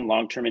plan,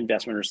 long-term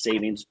investment or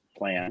savings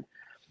plan.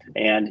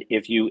 And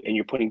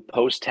you're putting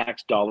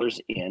post-tax dollars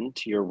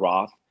into your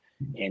Roth,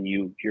 and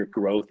your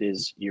growth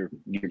is your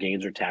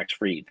gains are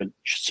tax-free. But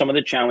some of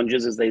the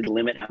challenges is they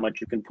limit how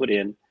much you can put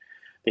in.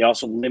 They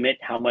also limit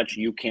how much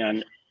you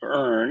can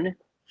earn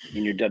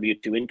in your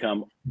W-2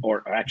 income,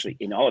 or actually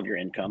in all of your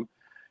income,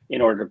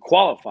 in order to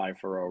qualify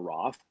for a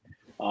Roth,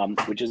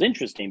 which is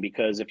interesting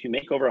because if you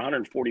make over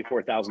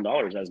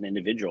 $144,000 as an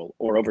individual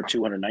or over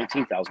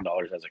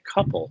 $219,000 as a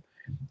couple,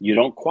 you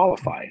don't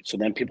qualify. So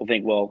then people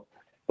think, well,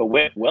 but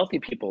wealthy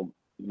people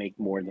make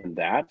more than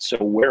that. So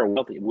where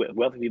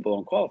wealthy people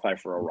don't qualify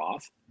for a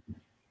Roth,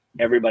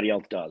 everybody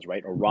else does,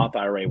 right? A Roth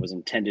IRA was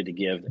intended to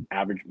give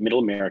average middle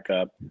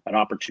America an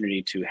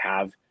opportunity to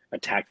have a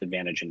tax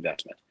advantage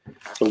investment.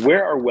 So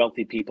where are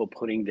wealthy people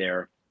putting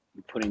their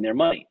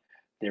money?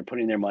 They're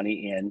putting their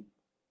money in,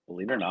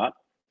 believe it or not,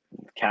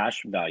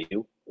 cash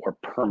value or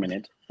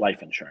permanent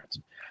life insurance.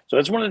 So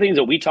that's one of the things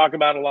that we talk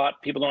about a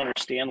lot. People don't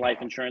understand life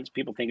insurance.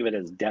 People think of it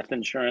as death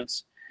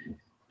insurance.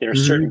 There are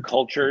certain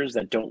cultures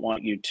that don't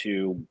want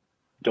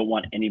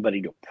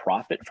anybody to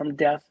profit from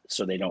death,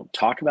 so they don't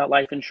talk about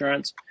life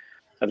insurance.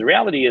 But the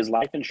reality is,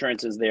 life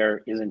insurance is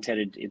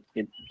intended.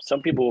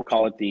 Some people will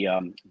call it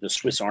the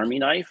Swiss Army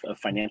knife of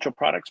financial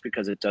products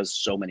because it does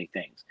so many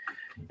things.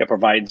 It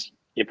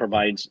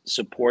provides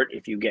support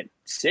if you get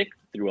sick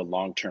through a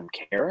long-term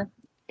care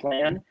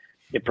plan.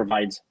 It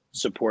provides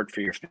support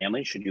for your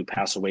family should you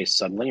pass away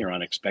suddenly or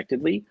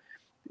unexpectedly.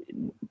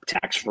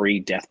 Tax-free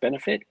death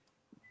benefit.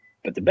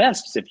 But the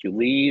best is if you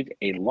lead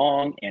a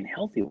long and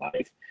healthy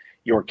life,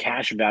 your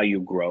cash value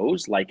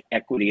grows like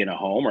equity in a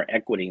home or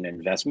equity in an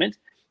investment,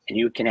 and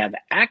you can have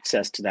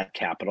access to that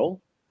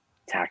capital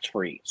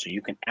tax-free. So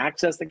you can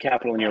access the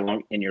capital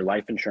in your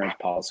life insurance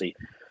policy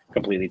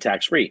completely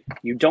tax-free.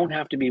 You don't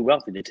have to be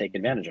wealthy to take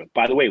advantage of it.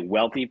 By the way,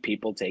 wealthy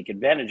people take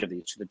advantage of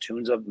these to the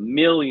tunes of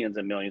millions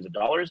and millions of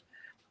dollars.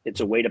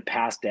 It's a way to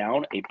pass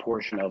down a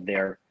portion of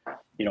their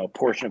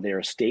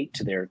estate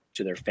to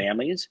their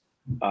families,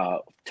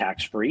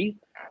 tax-free.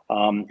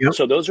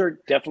 So those are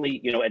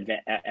definitely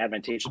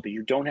advantageous, but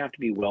you don't have to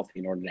be wealthy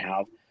in order to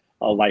have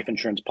a life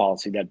insurance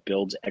policy that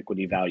builds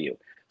equity value.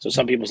 So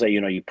some people say,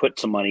 you put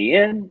some money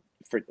in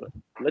for,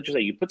 let's just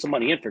say you put some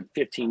money in for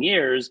 15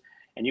 years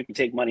and you can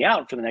take money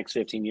out for the next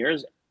 15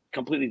 years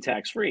completely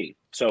tax-free.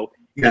 So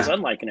it's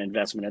unlike an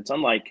investment. It's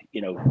unlike,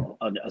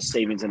 a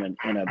savings in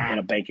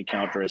a bank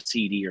account or a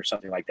CD or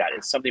something like that.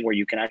 It's something where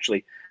you can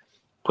actually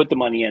put the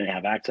money in and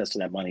have access to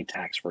that money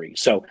tax-free.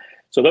 So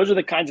those are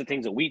the kinds of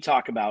things that we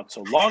talk about.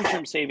 So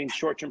long-term savings,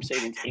 short-term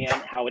savings, and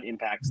how it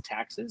impacts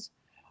taxes.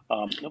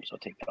 I'll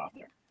take that off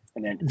there.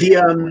 And then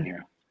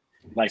here,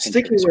 life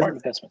insurance, smart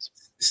investments.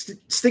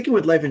 Sticking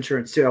with life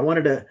insurance too, I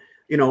wanted to,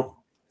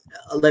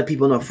 let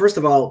people know, first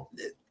of all,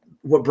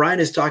 what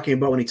Brian is talking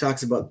about when he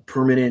talks about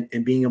permanent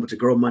and being able to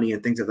grow money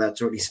and things of that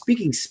sort. He's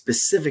speaking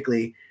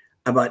specifically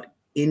about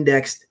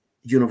indexed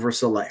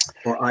universal life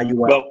or IUL.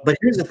 Well, but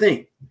here's the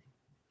thing.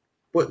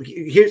 Well,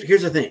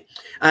 here's the thing.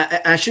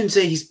 I shouldn't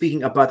say he's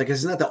speaking about that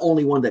because he's not the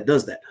only one that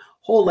does that.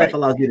 Whole life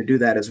allows you to do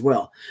that as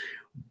well.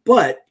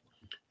 But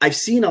I've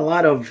seen a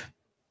lot of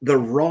the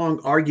wrong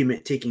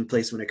argument taking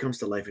place when it comes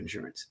to life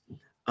insurance.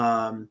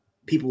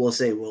 people will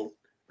say, well,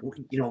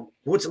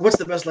 what's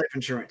the best life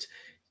insurance?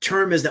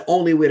 Term is the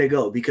only way to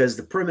go because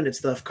the permanent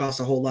stuff costs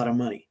a whole lot of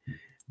money.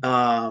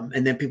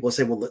 And then people will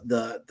say, well,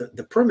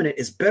 the permanent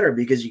is better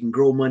because you can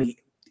grow money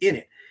in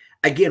it.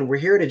 Again, we're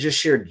here to just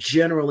share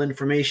general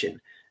information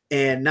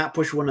and not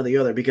push one or the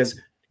other, because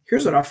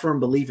here's what our firm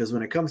belief is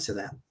when it comes to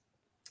that.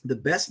 The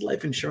best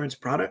life insurance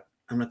product,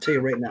 I'm going to tell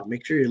you right now,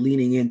 make sure you're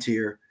leaning into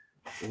your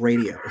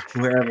radio,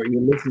 wherever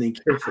you're listening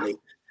carefully.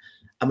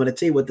 I'm going to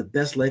tell you what the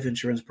best life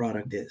insurance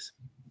product is.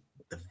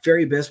 The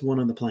very best one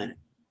on the planet.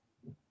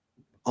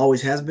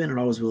 Always has been and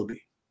always will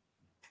be.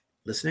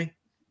 Listening?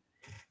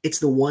 It's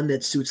the one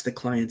that suits the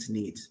client's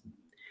needs.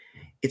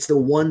 It's the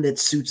one that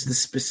suits the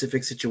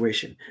specific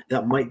situation.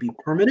 That might be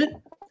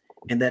permanent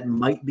and that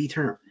might be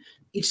term.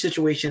 Each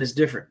situation is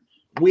different.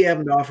 We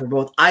happen to offer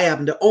both. I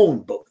happen to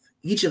own both.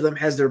 Each of them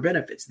has their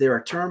benefits. There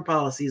are term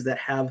policies that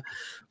have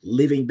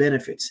living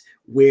benefits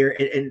where,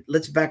 and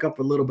let's back up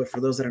a little bit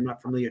for those that are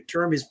not familiar.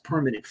 Term is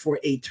permanent for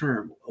a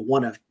term,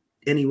 one of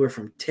anywhere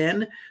from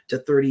 10 to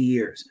 30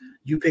 years.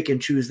 You pick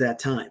and choose that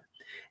time.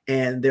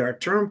 And there are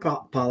term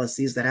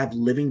policies that have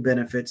living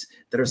benefits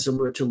that are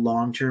similar to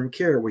long-term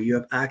care, where you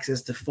have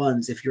access to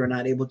funds if you're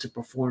not able to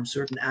perform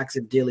certain acts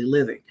of daily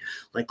living,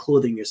 like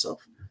clothing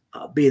yourself,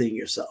 bathing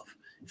yourself,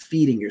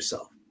 feeding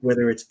yourself,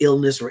 whether it's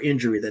illness or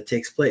injury that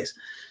takes place.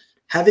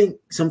 Having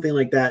something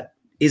like that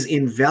is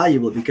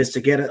invaluable, because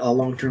to get a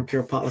long-term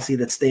care policy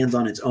that stands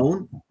on its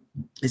own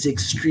is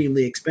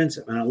extremely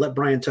expensive. And I'll let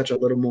Brian touch a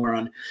little more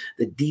on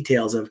the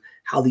details of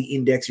how the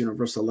index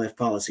universal life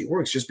policy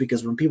works, just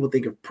because when people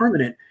think of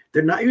permanent,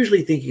 they're not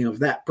usually thinking of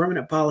that.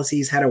 Permanent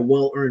policies had a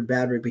well-earned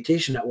bad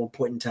reputation at one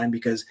point in time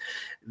because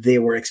they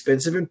were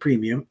expensive in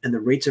premium, and the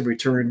rates of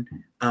return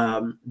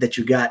that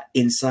you got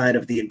inside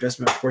of the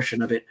investment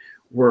portion of it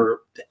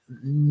were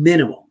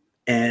minimal.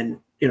 And,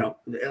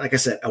 like I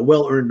said, a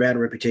well-earned bad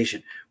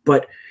reputation.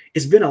 But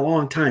it's been a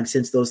long time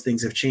since those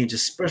things have changed,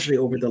 especially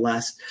over the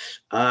last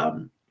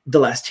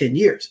 10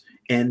 years.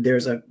 And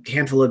there's a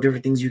handful of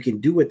different things you can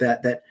do with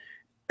that,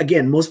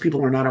 again, most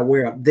people are not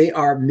aware of. They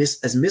are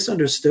as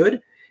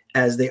misunderstood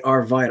as they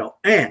are vital.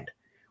 And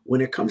when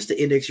it comes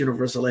to index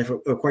universal life,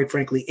 or quite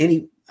frankly,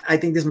 I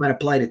think this might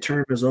apply to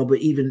term as well, but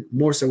even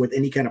more so with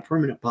any kind of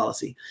permanent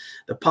policy,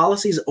 the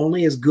policy is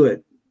only as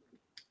good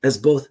as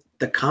both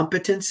the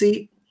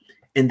competency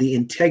and the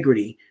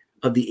integrity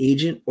of the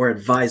agent or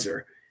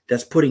advisor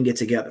that's putting it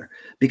together,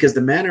 because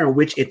the manner in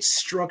which it's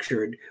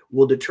structured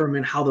will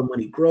determine how the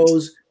money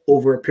grows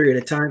over a period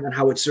of time and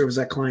how it serves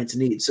that client's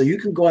needs. So you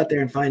can go out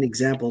there and find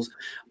examples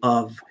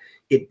of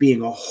it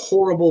being a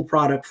horrible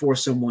product for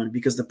someone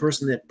because the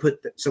person that put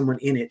someone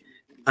in it,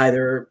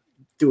 either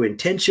through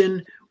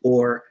intention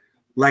or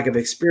lack of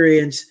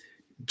experience,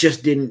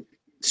 just didn't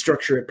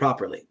structure it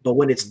properly. But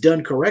when it's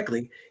done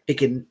correctly, it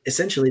can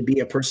essentially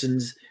be a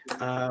person's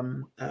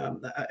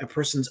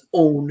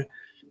own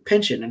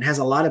pension, and has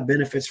a lot of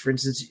benefits. For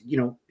instance,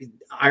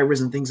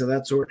 IRAs and things of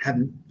that sort have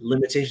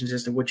limitations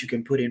as to what you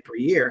can put in per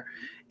year.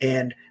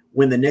 And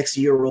when the next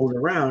year rolls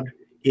around,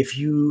 if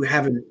you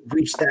haven't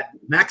reached that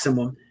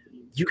maximum,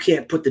 you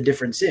can't put the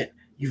difference in.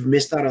 You've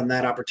missed out on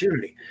that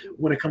opportunity.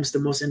 When it comes to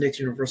most index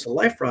universal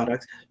life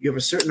products, you have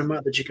a certain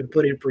amount that you can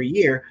put in per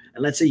year.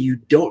 And let's say you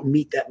don't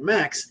meet that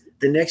max,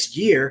 the next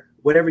year,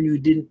 whatever you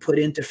didn't put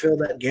in to fill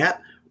that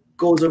gap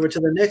goes over to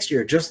the next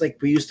year, just like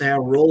we used to have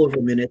rollover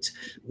minutes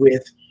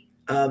with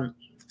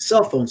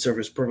cell phone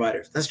service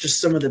providers. That's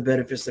just some of the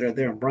benefits that are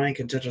there. And Brian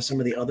can touch on some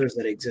of the others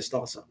that exist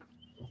also.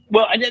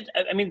 Well,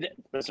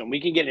 listen,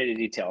 we can get into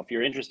detail. If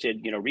you're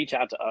interested, reach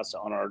out to us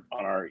on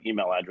our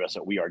email address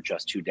at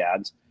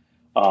wearejust2dads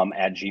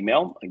at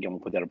Gmail. Again, we'll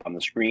put that up on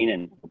the screen,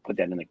 and we'll put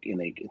that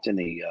it's in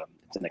the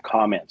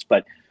comments.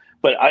 But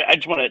I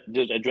just want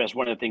to address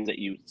one of the things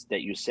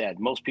that you said.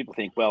 Most people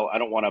think, well, I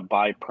don't want to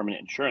buy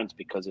permanent insurance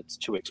because it's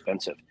too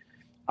expensive.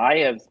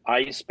 I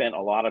spent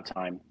a lot of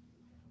time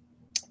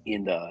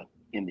in the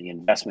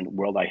investment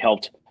world. I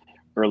helped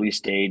early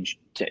stage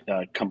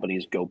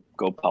companies go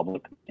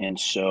public, and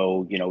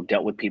so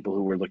dealt with people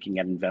who were looking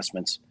at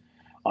investments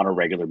on a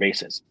regular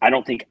basis. I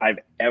don't think I've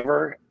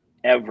ever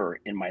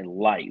in my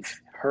life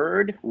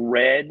heard,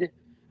 read,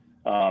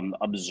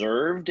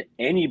 observed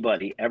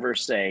anybody ever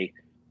say,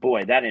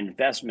 boy, that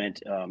investment,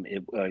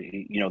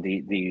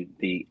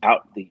 the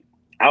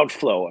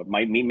outflow of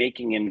me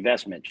making an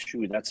investment,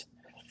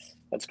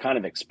 that's kind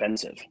of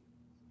expensive.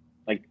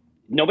 Like,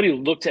 nobody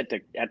looks at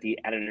an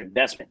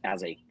investment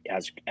as a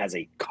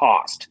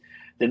cost.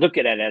 They look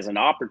at it as an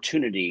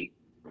opportunity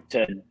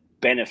to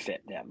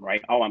benefit them,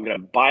 right? Oh, I'm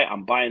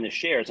buying the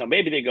shares. Now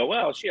maybe they go,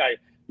 well,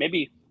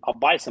 maybe I'll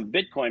buy some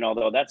Bitcoin,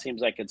 although that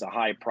seems like it's a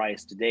high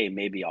price today.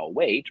 Maybe I'll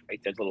wait, right?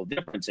 There's a little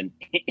difference in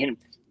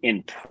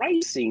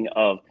pricing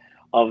of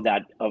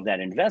that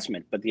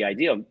investment. But the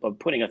idea of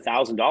putting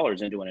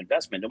 $1,000 into an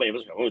investment, nobody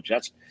was going, oh,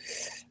 that's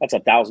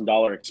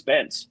 $1,000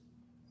 expense.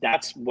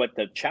 That's what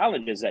the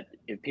challenge is, that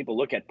if people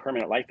look at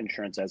permanent life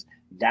insurance as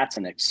that's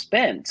an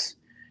expense,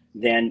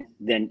 then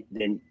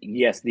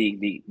yes,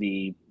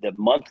 the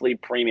monthly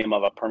premium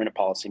of a permanent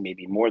policy may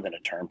be more than a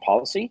term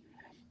policy.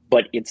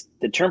 but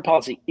the term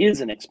policy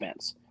is an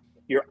expense.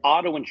 Your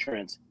auto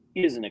insurance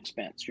is an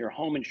expense. Your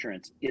home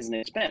insurance is an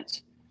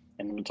expense.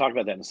 And we'll talk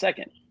about that in a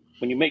second.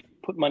 When you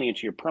put money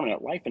into your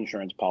permanent life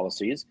insurance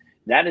policies,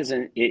 that is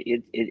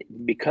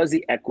because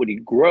the equity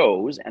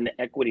grows and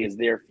the equity is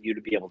there for you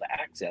to be able to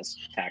access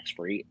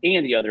tax-free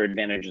and the other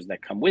advantages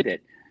that come with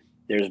it.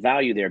 There's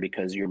value there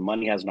because your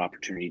money has an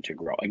opportunity to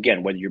grow.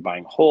 Again, whether you're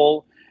buying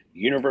whole,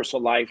 universal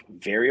life,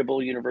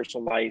 variable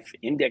universal life,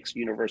 indexed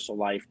universal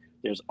life,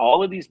 there's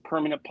all of these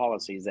permanent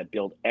policies that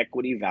build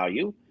equity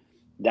value.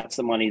 That's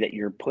the money that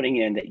you're putting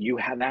in that you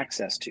have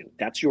access to.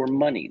 That's your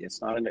money.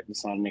 It's not an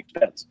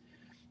expense.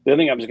 The other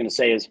thing I was going to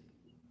say is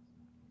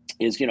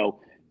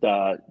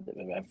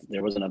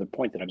there was another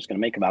point that I was going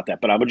to make about that,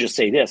 but I would just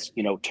say this,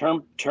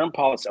 term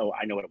policy. Oh,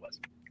 I know what it was.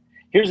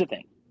 Here's the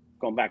thing,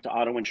 going back to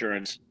auto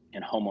insurance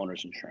and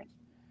homeowners insurance,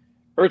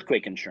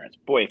 earthquake insurance.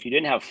 Boy, if you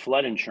didn't have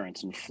flood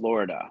insurance in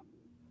Florida,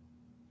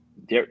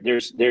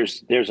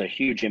 there's a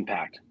huge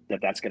impact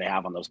that's going to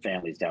have on those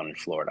families down in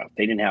Florida.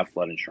 They didn't have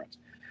flood insurance.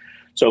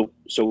 So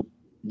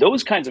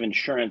those kinds of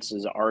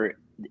insurances are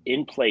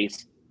in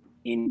place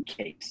in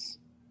case.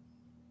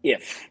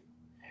 If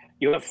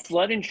you have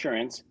flood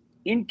insurance,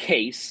 in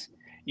case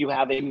you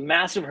have a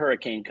massive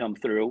hurricane come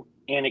through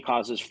and it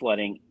causes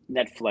flooding,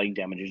 that flooding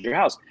damages your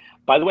house.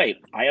 By the way,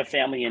 I have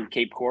family in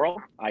Cape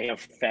Coral. I have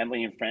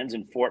family and friends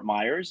in Fort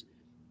Myers.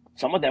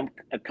 Some of them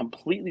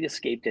completely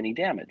escaped any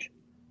damage.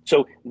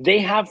 So they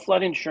have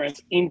flood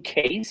insurance in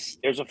case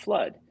there's a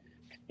flood.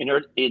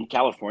 In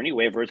California,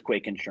 we have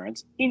earthquake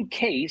insurance in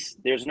case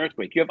there's an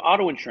earthquake. You have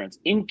auto insurance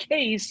in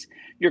case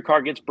your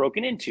car gets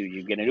broken into.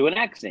 You get into an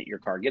accident, your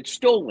car gets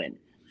stolen.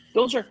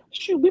 Those are,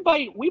 we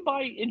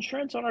buy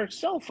insurance on our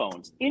cell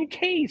phones in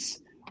case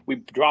we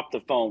drop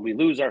the phone, we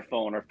lose our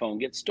phone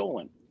gets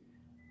stolen.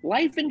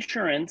 Life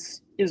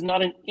insurance is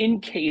not an in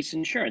case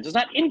insurance. It's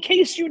not in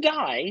case you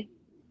die,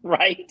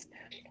 right?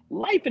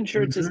 Life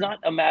insurance is not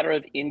a matter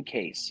of in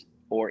case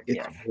or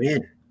it's if.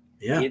 When.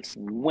 Yeah. It's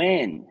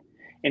when.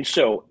 And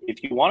so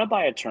if you want to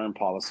buy a term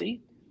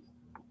policy,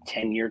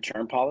 10-year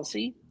term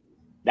policy,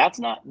 that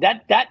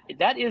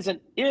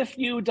isn't if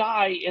you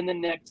die in the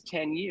next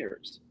 10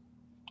 years.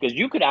 Because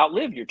you could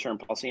outlive your term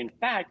policy. In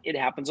fact, it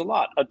happens a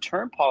lot. A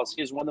term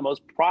policy is one of the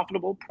most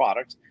profitable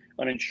products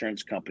an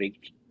insurance company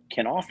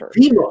can offer.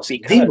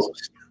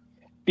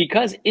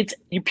 Because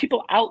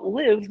people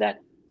outlive that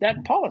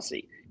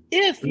policy.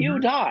 If you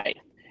die,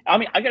 I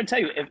mean, I got to tell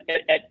you,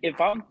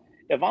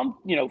 if I'm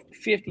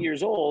 50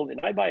 years old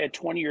and I buy a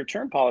 20-year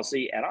term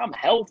policy and I'm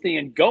healthy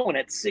and going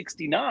at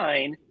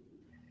 69,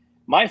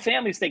 my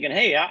family's thinking,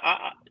 hey,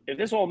 if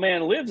this old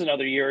man lives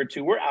another year or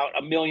two, we're out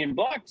 $1 million.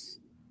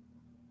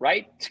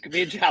 Right? It could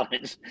be a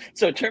challenge.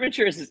 So term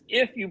insurance is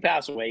if you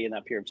pass away in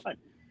that period of time.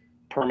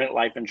 Permanent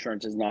life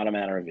insurance is not a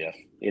matter of if.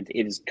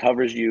 It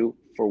covers you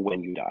for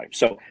when you die.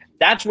 So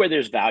that's where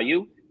there's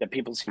value that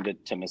people seem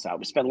to miss out.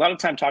 We spend a lot of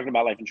time talking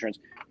about life insurance.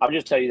 I'll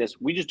just tell you this.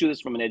 We just do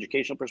this from an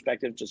educational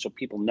perspective, just so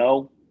people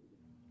know.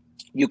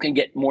 You can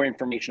get more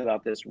information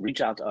about this. Reach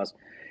out to us.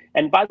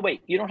 And by the way,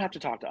 you don't have to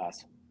talk to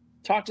us.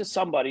 Talk to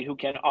somebody who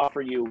can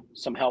offer you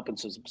some help and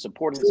some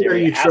support in this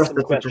area. Ask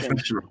them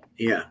questions.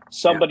 Yeah.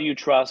 Somebody you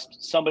trust,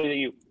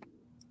 somebody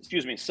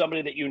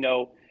that you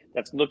know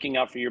that's looking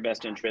out for your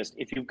best interest.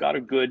 If you've got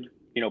a good,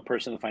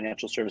 person in the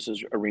financial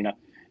services arena,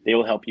 they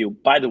will help you.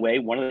 By the way,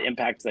 one of the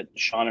impacts that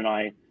Shawn and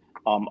I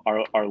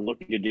are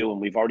looking to do, and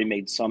we've already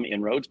made some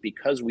inroads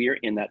because we are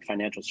in that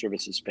financial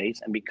services space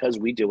and because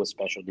we deal with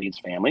special needs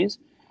families,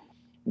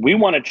 we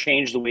want to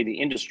change the way the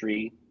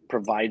industry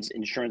provides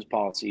insurance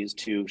policies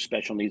to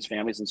special needs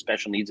families and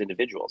special needs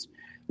individuals.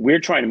 We're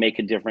trying to make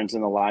a difference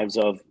in the lives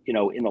of,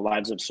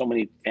 so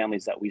many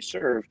families that we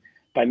serve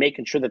by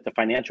making sure that the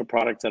financial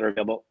products that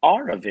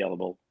are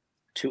available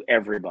to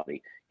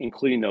everybody,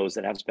 including those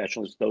that have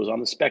special needs, those on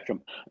the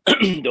spectrum,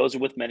 those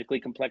with medically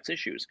complex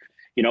issues.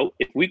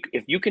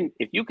 If you can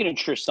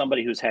insure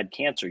somebody who's had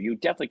cancer, you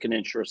definitely can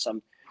insure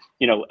some,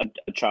 a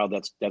child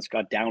that's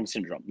got Down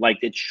syndrome. Like,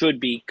 it should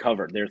be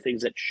covered. There are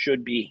things that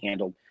should be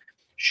handled,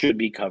 should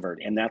be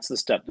covered. And that's the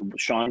stuff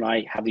Shawn and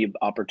I have the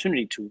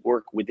opportunity to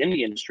work within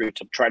the industry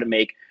to try to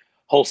make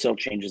wholesale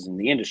changes in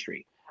the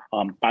industry.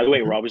 By the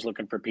way, we're always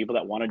looking for people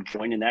that want to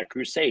join in that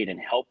crusade and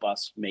help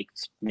us make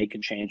a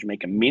change,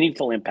 make a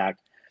meaningful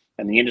impact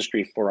in the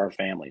industry for our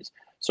families.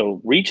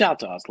 So reach out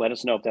to us. Let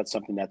us know if that's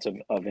something that's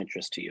of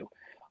interest to you.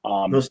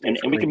 And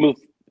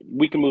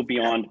we can move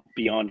beyond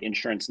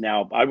insurance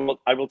now.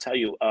 I will tell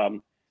you,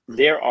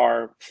 there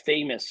are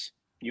famous,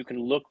 you can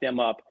look them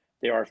up.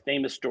 There are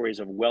famous stories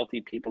of wealthy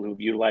people who've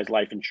utilized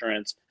life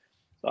insurance.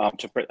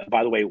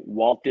 By the way,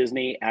 Walt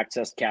Disney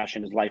accessed cash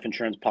in his life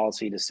insurance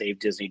policy to save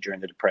Disney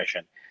during the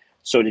Depression.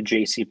 So did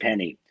J.C.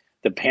 Penney.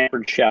 The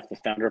Pampered Chef, the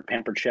founder of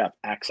Pampered Chef,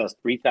 accessed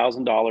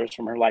 $3,000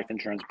 from her life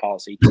insurance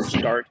policy to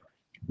start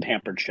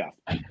Pampered Chef.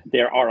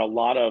 There are a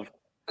lot of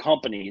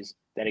companies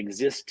that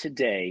exist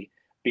today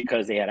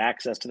because they had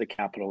access to the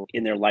capital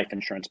in their life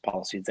insurance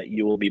policies that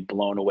you will be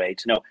blown away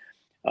to know.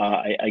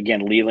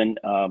 Again, Leland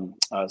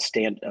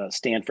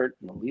Stanford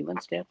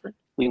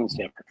Leland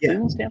Stanford. Yeah.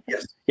 Leland Stanford?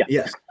 Yes. Yeah.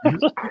 Yes.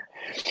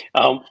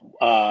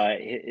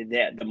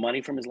 The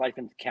money from his life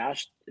and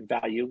cash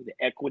value, the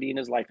equity in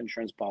his life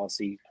insurance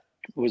policy,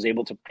 was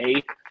able to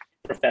pay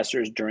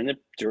professors during the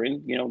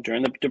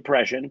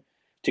Depression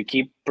to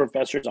keep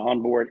professors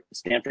on board.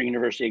 Stanford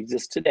University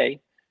exists today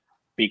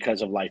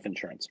because of life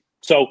insurance.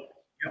 So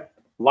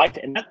life,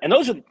 and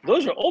those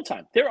are old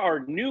time. There are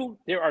new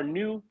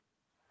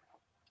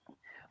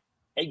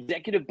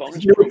executive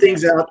bonus new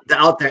programs. things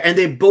out there, and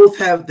they both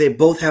have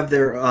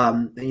their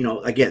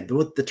again,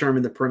 both the term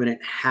and the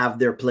permanent have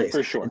their place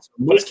For sure. In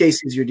most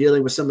cases, you're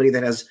dealing with somebody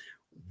that has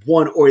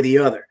one or the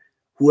other.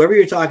 Whoever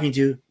you're talking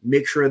to,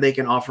 make sure they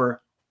can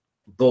offer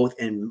both,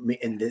 and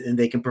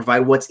they can provide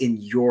what's in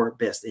your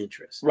best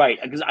interest. Right,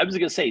 because I was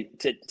going to say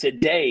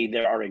today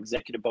there are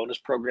executive bonus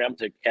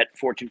programs at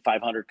Fortune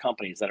 500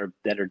 companies that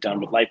are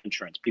done with life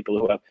insurance. People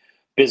who have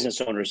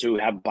business owners who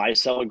have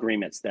buy-sell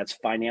agreements that's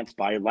financed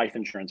by life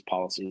insurance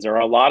policies.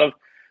 The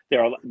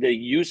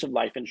use of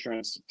life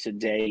insurance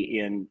today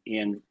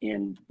in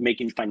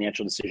making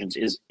financial decisions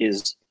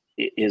is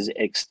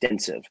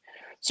extensive.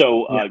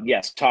 So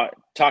yes,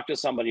 talk to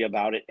somebody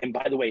about it. And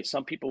by the way,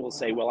 some people will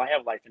say, well, I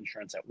have life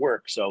insurance at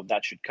work, so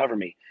that should cover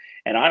me.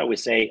 And I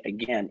always say,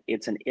 again,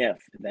 it's an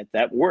if.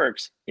 That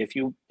works if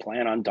you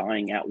plan on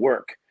dying at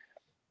work.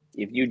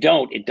 If you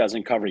don't, it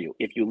doesn't cover you.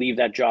 If you leave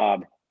that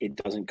job, it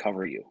doesn't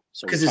cover you.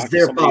 So because it's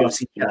their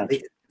policy.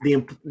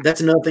 That's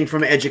another thing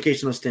from an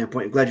educational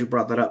standpoint. I'm glad you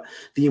brought that up.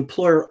 The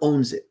employer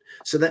owns it.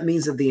 So that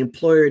means that the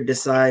employer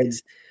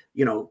decides,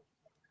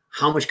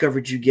 how much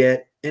coverage you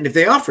get. And if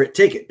they offer it,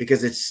 take it,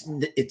 because it's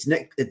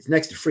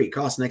next to free,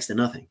 costs next to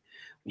nothing.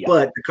 Yeah.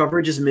 But the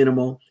coverage is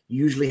minimal.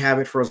 You usually have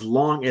it for as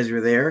long as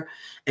you're there.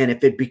 And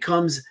if it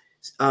becomes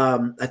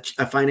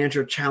a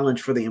financial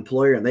challenge for the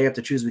employer and they have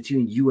to choose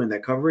between you and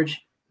that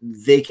coverage,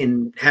 they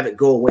can have it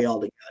go away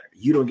altogether.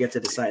 You don't get to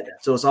decide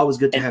that. So it's always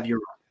good to have your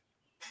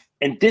own.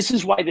 And this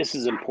is why this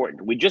is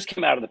important. We just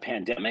came out of the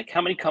pandemic.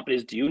 How many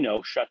companies do you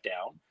know shut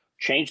down,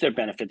 changed their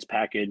benefits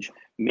package,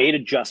 made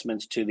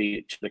adjustments to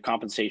the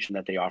compensation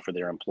that they offer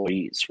their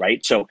employees,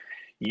 right? So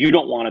you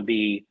don't want to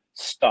be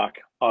stuck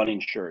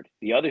uninsured.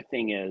 The other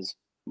thing is,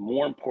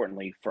 more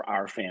importantly, for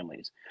our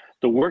families,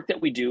 the work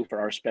that we do for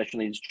our special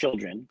needs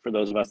children, for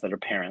those of us that are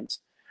parents,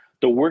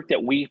 the work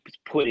that we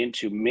put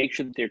into make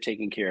sure that they're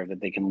taken care of, that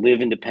they can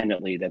live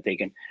independently, that they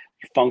can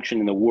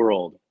function in the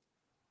world.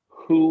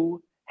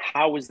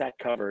 How is that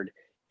covered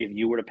if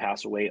you were to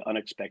pass away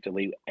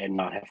unexpectedly and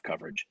not have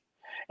coverage?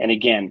 And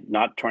again,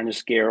 not trying to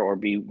scare or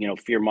be,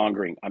 fear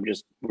mongering.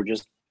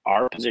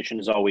 Our position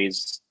is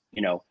always,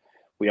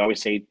 we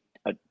always say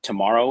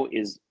tomorrow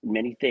is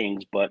many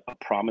things, but a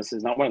promise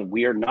is not one of them.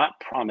 We are not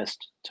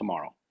promised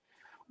tomorrow.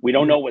 We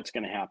don't know what's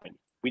going to happen.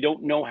 We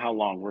don't know how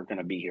long we're going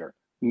to be here.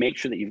 Make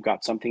sure that you've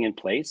got something in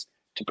place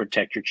to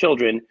protect your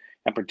children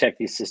and protect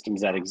these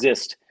systems that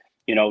exist,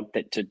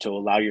 to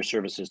allow your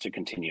services to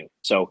continue.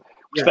 So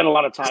we spent a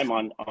lot of time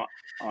on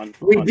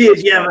we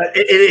did, but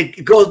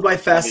it goes by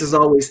fast as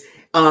always.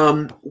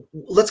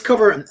 Let's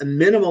cover a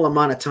minimal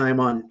amount of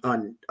time on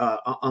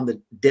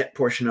the debt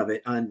portion of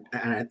it,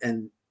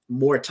 and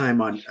more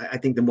time on, I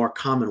think, the more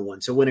common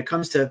one. So when it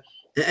comes to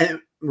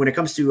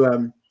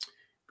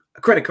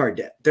credit card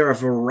debt, there are a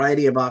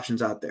variety of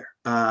options out there.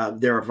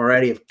 There are a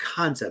variety of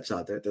concepts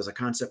out there. There's a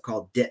concept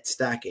called debt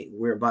stacking,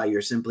 whereby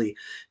you're simply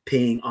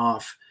paying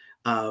off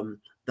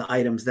the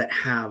items that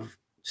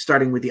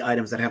starting with the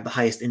items that have the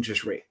highest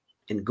interest rate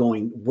and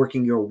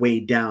working your way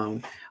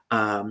down.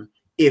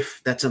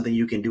 If that's something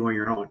you can do on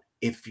your own.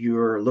 If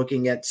you're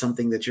looking at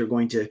something that you're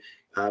going to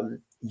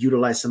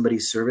utilize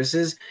somebody's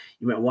services,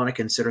 you might want to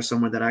consider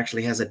someone that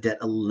actually has a debt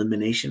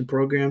elimination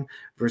program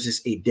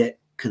versus a debt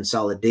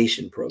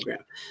consolidation program.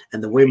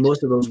 And the way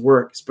most of those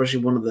work, especially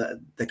one of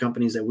the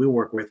companies that we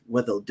work with,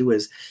 what they'll do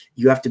is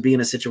you have to be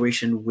in a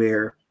situation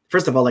where,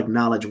 first of all,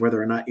 acknowledge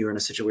whether or not you're in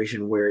a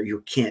situation where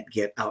you can't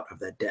get out of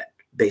that debt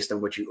based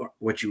on what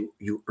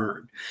you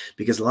earned.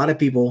 Because a lot of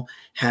people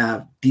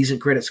have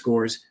decent credit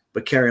scores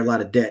but carry a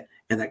lot of debt,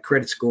 and that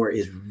credit score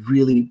is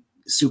really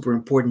super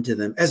important to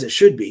them, as it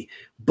should be.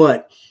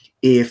 But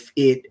if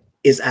it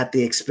is at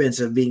the expense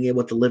of being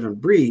able to live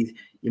and breathe,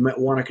 you might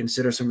want to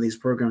consider some of these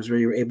programs where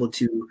you're able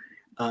to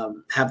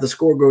have the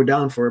score go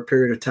down for a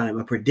period of time,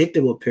 a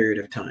predictable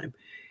period of time,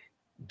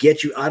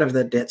 get you out of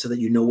that debt so that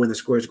you know when the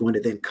score is going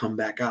to then come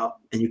back out,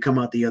 and you come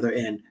out the other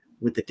end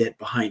with the debt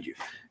behind you.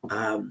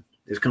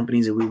 There's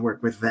companies that we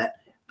work with that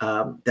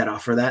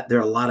offer that. There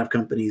are a lot of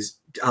companies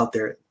out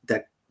there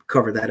that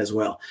cover that as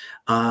well.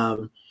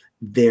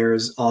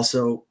 There's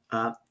also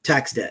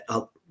tax debt.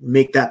 I'll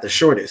make that the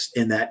shortest,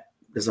 in that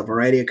there's a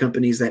variety of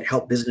companies that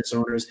help business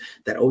owners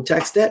that owe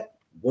tax debt.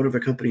 One of the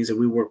companies that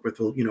we work with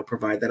will,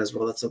 provide that as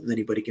well. That's something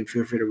anybody can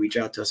feel free to reach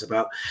out to us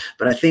about.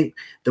 But I think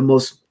the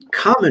most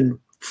common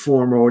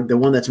form, or the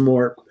one that's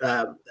more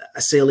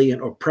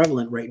salient or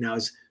prevalent right now,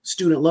 is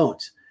student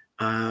loans.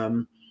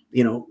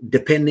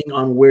 Depending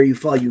on where you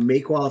fall, you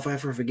may qualify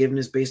for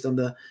forgiveness based on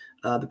the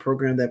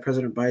program that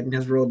President Biden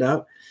has rolled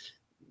out.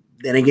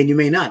 Then again, you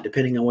may not,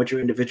 depending on what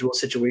your individual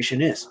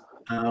situation is.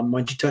 Why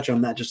don't you touch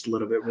on that just a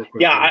little bit real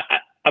quick? Yeah,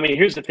 I mean,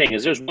 here's the thing: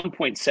 is there's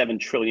 $1.7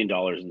 trillion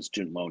in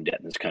student loan debt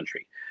in this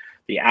country.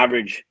 The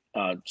average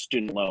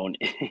student loan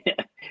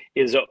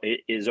is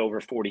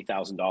over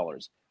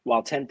 $40,000,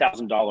 while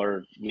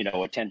 $10,000, a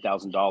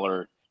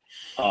 $10,000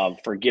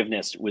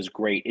 forgiveness was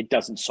great. It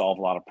doesn't solve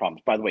a lot of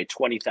problems. By the way,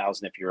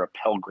 $20,000 if you're a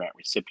Pell Grant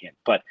recipient,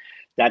 but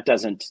that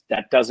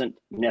doesn't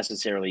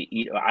necessarily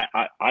eat.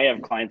 I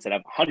have clients that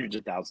have hundreds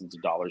of thousands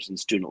of dollars in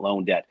student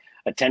loan debt.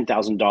 A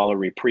 $10,000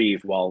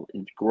 reprieve, while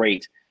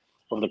great,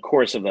 over the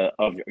course of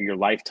your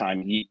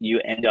lifetime, you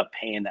end up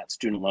paying that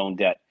student loan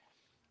debt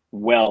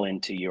well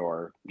into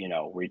your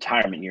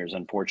retirement years,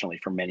 unfortunately,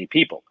 for many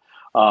people.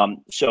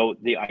 So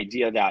the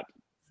idea that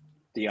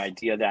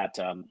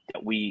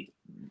we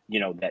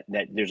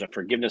that there's a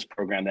forgiveness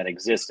program that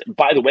exists.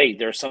 By the way,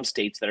 there are some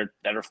states that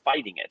are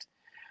fighting it.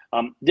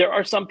 There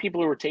are some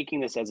people who are taking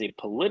this as a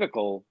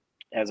political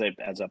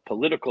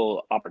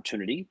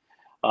opportunity,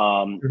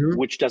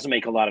 which doesn't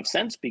make a lot of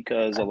sense,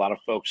 because a lot of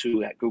folks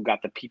who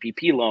got the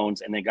PPP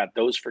loans and they got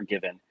those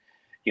forgiven,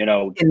 in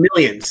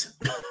millions,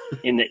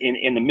 in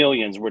the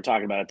millions, we're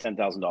talking about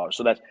 $10,000.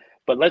 So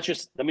but let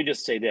me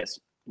just say this: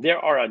 there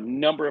are a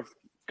number of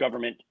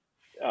government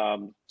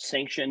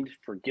sanctioned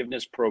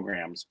forgiveness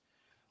programs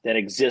that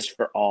exist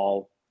for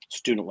all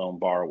student loan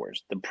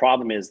borrowers. The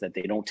problem is that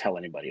they don't tell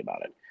anybody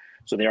about it.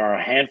 So there are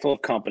a handful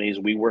of companies.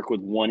 We work with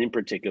one in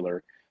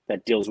particular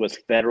that deals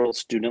with federal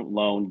student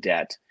loan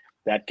debt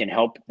that can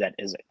help, that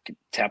is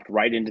tapped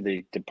right into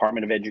the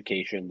Department of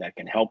Education, that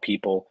can help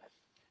people.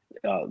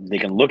 They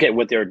can look at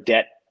what their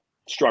debt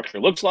structure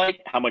looks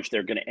like, how much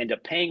they're going to end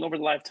up paying over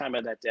the lifetime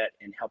of that debt,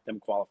 and help them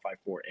qualify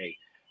for a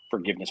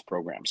forgiveness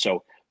program.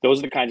 So those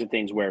are the kinds of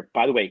things where,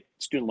 by the way,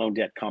 student loan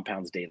debt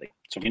compounds daily.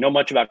 So if you know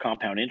much about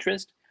compound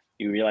interest,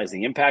 you realize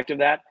the impact of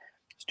that.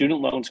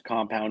 Student loans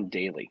compound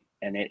daily.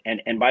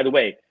 And by the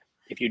way,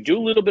 if you do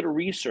a little bit of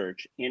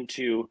research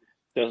into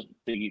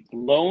the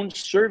loan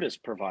service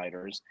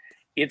providers,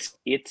 it's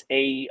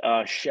a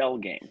shell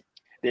game.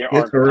 There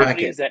are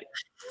companies that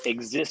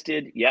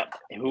existed,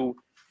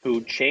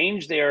 who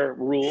changed their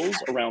rules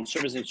around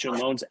servicing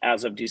student loans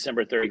as of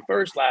December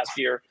 31st last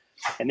year,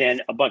 and then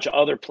a bunch of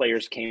other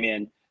players came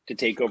in to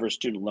take over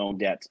student loan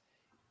debt.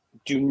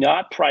 Do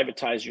not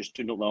privatize your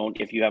student loan.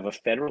 If you have a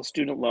federal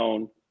student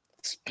loan,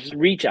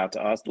 reach out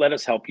to us. Let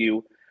us help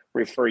you,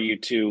 refer you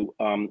to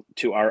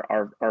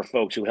our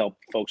folks who help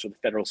folks with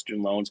federal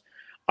student loans.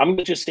 I'm going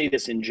to just say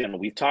this in general.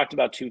 We've talked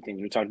about two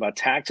things. We've talked about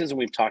taxes and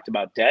we've talked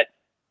about debt.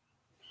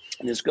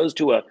 And this goes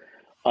to a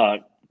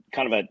kind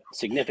of a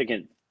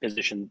significant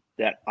position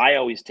that I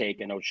always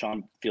take. I know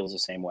Shawn feels the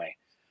same way.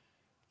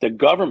 The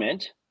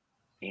government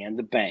and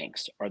the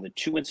banks are the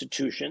two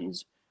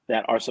institutions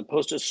that are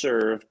supposed to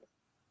serve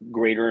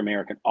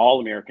all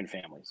American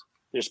families.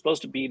 They're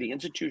supposed to be the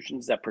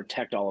institutions that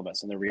protect all of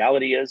us. And the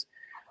reality is,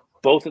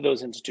 both of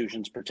those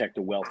institutions protect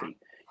the wealthy.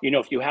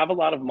 If you have a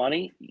lot of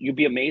money, you'd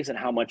be amazed at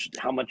how much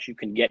you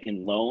can get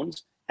in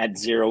loans at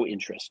zero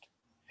interest.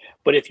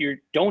 But if you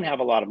don't have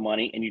a lot of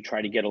money and you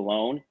try to get a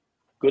loan,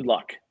 good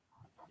luck.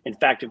 In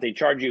fact, if they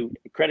charge you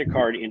credit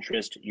card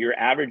interest, your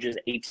average is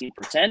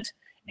 18%,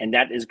 and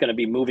that is going to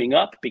be moving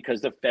up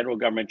because the federal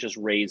government just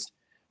raised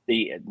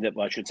the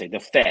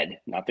Fed,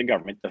 not the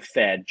government, the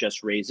Fed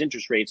just raised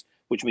interest rates,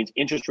 which means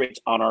interest rates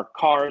on our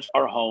cars,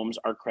 our homes,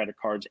 our credit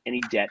cards,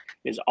 any debt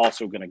is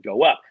also going to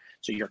go up.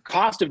 So your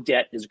cost of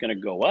debt is going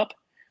to go up,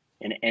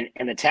 and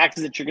the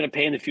taxes that you're going to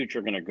pay in the future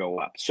are going to go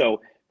up.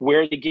 So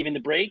where are they giving the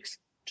brakes?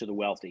 To the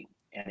wealthy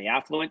and the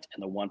affluent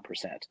and the 1%.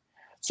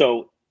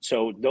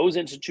 So those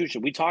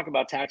institutions, we talk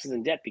about taxes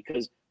and debt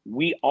because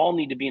we all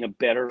need to be in a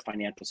better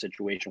financial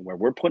situation where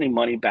we're putting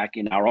money back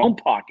in our own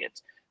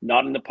pockets,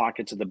 not in the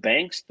pockets of the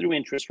banks through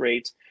interest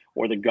rates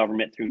or the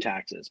government through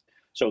taxes.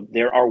 So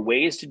there are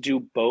ways to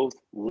do both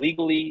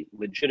legally,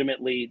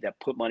 legitimately, that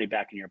put money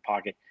back in your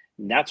pocket.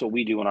 And that's what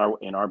we do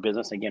in our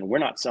business. Again, we're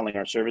not selling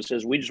our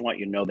services. We just want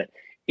you to know that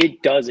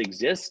it does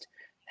exist.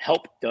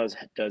 Help does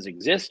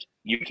exist.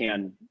 You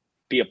can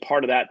be a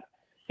part of that,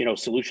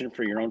 solution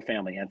for your own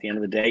family. At the end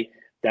of the day,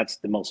 that's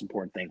the most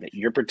important thing, that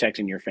you're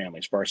protecting your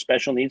families. For our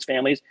special needs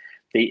families,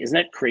 isn't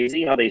that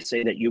crazy how they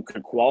say that you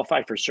can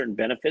qualify for certain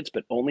benefits,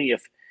 but only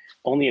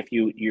if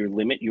you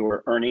limit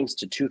your earnings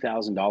to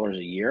 $2,000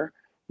 a year?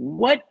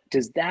 What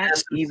does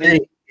that even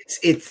do?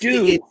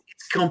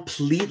 It's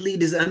completely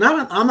designed.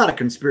 I'm not a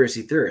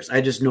conspiracy theorist.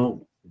 I just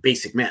know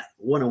basic math.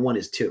 1 and 1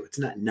 is 2. It's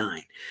not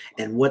 9.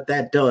 And what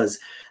that does,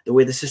 the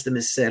way the system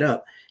is set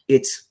up,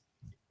 it's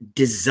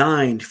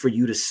designed for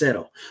you to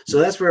settle. So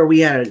that's where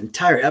we had an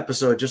entire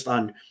episode just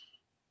on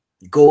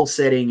goal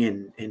setting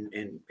and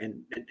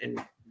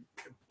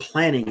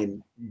planning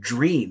and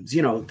dreams.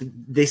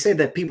 They say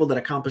that people that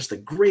accomplish the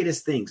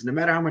greatest things, no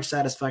matter how much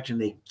satisfaction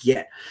they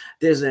get,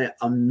 there's a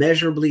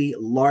immeasurably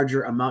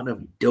larger amount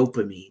of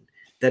dopamine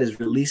that is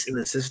released in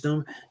the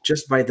system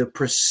just by the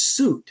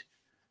pursuit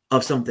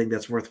of something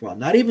that's worthwhile,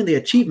 not even the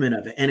achievement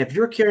of it. And if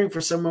you're caring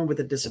for someone with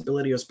a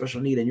disability or special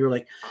need and you're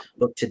like,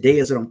 look, today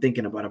is what I'm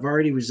thinking about. I've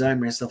already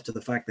resigned myself to the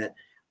fact that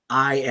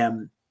I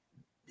am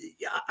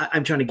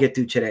I'm trying to get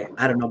through today.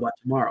 I don't know about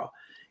tomorrow.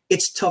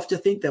 It's tough to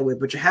think that way,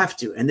 but you have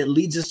to. And it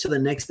leads us to the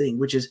next thing,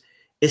 which is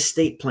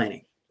estate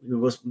planning.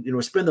 We'll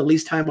spend the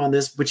least time on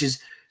this, which is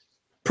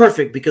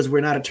perfect because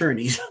we're not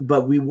attorneys,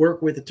 but we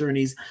work with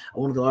attorneys at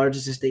one of the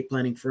largest estate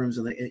planning firms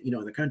in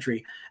the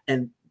country.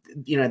 And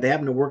they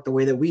happen to work the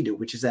way that we do,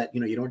 which is that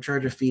you don't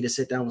charge a fee to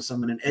sit down with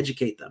someone and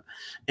educate them.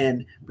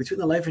 And between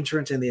the life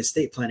insurance and the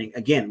estate planning,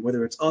 again,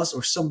 whether it's us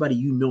or somebody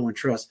you know and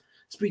trust,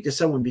 speak to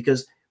someone,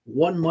 because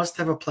one must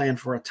have a plan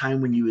for a time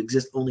when you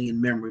exist only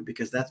in memory,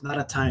 because that's not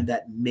a time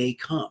that may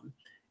come.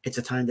 It's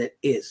a time that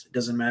is. It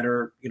doesn't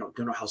matter, don't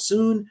know how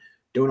soon,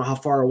 don't know how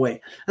far away.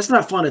 That's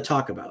not fun to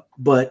talk about,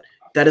 but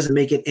that doesn't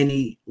make it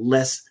any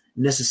less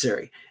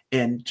necessary.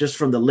 And just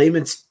from the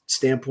layman's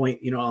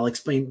standpoint, I'll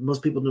explain.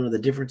 Most people don't know the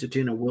difference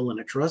between a will and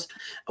a trust.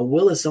 A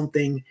will is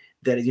something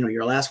that,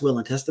 your last will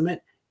and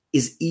testament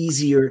is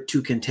easier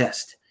to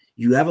contest.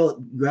 You have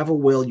a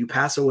will, you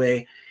pass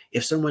away.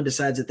 If someone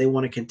decides that they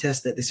want to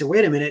contest that, they say,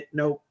 wait a minute,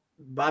 no,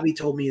 Bobby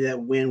told me that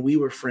when we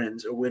were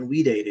friends or when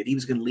we dated, he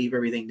was going to leave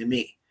everything to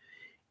me.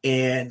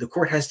 And the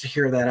court has to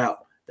hear that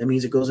out. That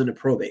means it goes into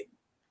probate.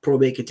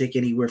 Probate could take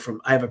anywhere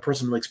from, I have a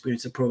personal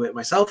experience of probate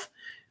myself,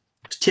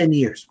 10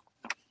 years.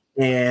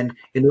 And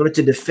in order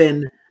to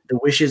defend the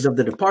wishes of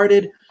the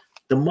departed,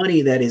 the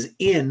money that is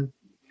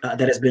that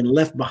has been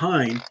left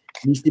behind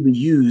needs to be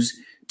used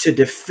to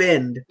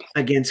defend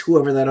against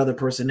whoever that other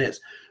person is.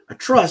 A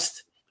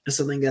trust is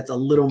something that's a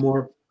little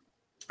more,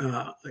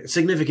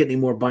 significantly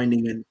more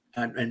binding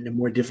and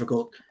more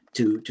difficult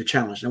to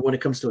challenge. Now, when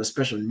it comes to a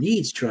special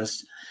needs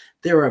trust,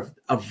 there are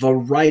a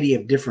variety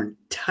of different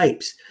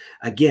types.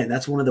 Again,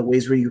 that's one of the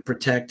ways where you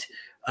protect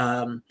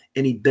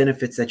any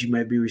benefits that you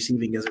might be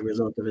receiving as a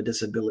result of a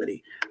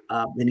disability,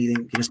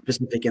 anything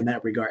specific in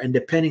that regard. And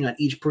depending on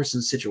each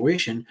person's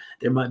situation,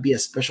 there might be a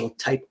special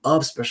type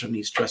of special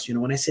needs trust.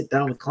 When I sit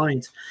down with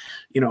clients,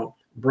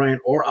 Brian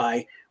or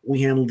I,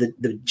 we handle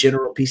the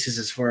general pieces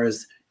as far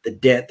as the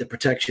debt, the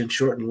protection,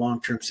 short and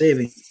long-term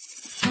saving.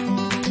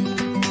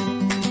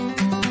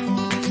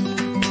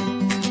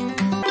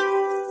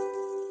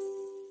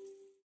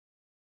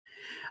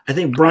 I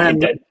think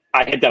Brian...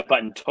 I hit that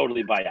button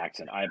totally by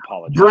accident. I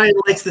apologize. Brian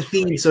likes the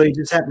theme, so he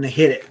just happened to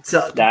hit it.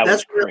 So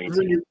that's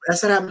crazy.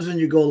 That's what happens when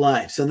you go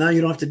live. So now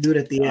you don't have to do it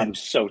at the end. I'm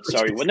so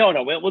sorry. Well, no,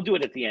 we'll do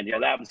it at the end. Yeah,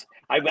 that was.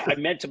 I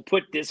meant to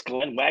put this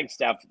Glenn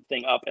Wagstaff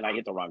thing up, and I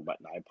hit the wrong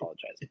button. I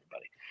apologize,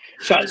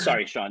 everybody.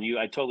 Sorry, Sean.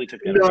 I totally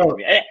took that away from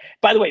you. Hey,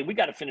 by the way, we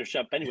got to finish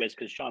up anyways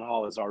because Sean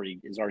Hall is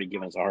already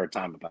giving us a hard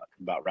time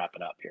about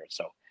wrapping up here.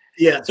 So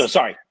yeah. So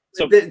sorry.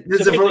 So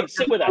there's a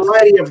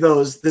variety of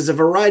those. There's a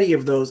variety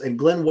of those, and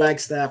Glenn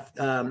Wagstaff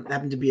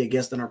happened to be a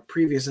guest on our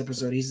previous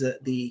episode. He's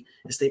the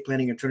estate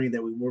planning attorney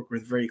that we work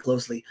with very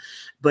closely.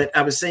 But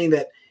I was saying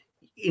that,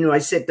 I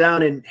sit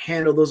down and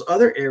handle those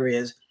other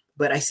areas,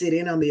 but I sit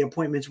in on the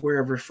appointments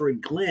where I've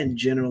referred Glenn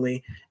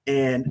generally,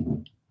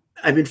 and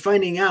I've been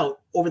finding out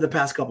over the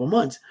past couple of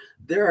months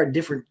there are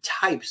different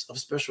types of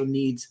special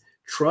needs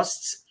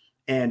trusts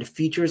and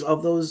features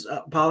of those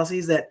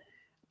policies that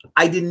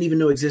I didn't even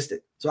know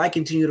existed. So I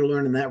continue to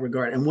learn in that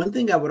regard. And one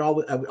thing I would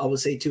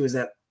always say too is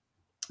that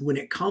when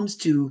it comes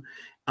to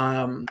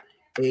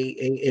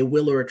a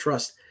will or a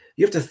trust,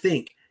 you have to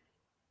think.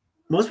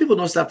 Most people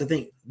don't stop to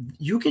think.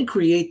 You can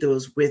create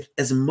those with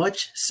as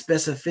much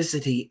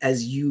specificity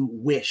as you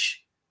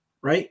wish,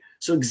 right?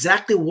 So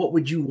exactly what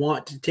would you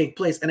want to take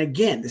place? And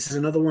again, this is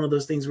another one of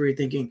those things where you're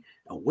thinking,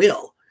 a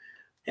will,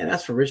 and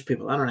that's for rich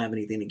people. I don't have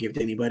anything to give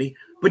to anybody,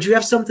 but you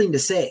have something to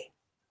say.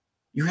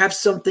 You have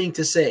something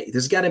to say.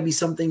 There's got to be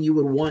something you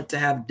would want to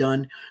have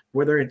done,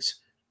 whether it's,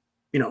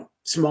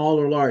 small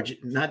or large.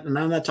 I'm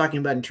not talking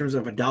about in terms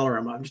of a dollar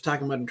amount. I'm just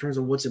talking about in terms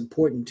of what's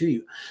important to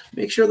you.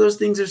 Make sure those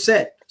things are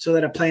set so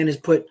that a plan is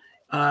put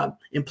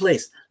in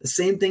place. The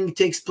same thing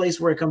takes place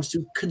where it comes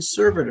to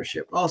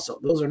conservatorship. Also,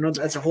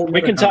 that's a whole.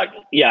 We can talk,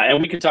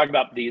 and we can talk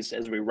about these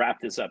as we wrap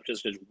this up.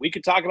 Just because we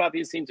could talk about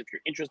these things. If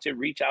you're interested,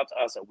 reach out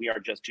to us at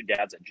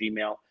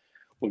wearejusttwodads@gmail.com.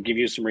 We'll give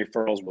you some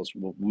referrals.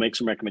 We'll make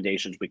some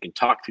recommendations. We can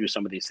talk through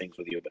some of these things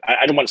with you. But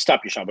I don't want to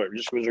stop you, Sean, but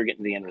just because we're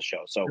getting to the end of the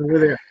show. So,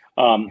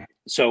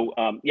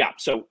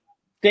 So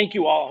thank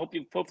you all.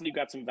 Hopefully you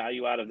got some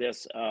value out of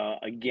this.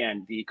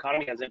 Again, the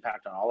economy has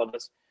impact on all of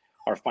us.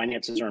 Our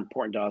finances are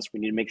important to us.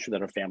 We need to make sure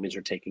that our families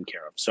are taken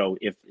care of. So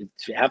if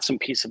you have some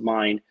peace of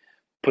mind,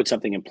 put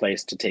something in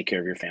place to take care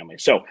of your family.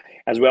 So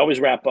as we always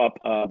wrap up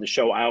the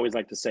show, I always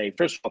like to say,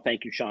 first of all,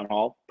 thank you, Shawn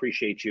Hall.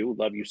 Appreciate you.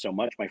 Love you so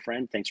much, my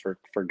friend. Thanks for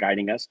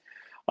guiding us.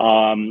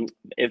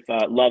 If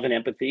love and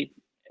empathy,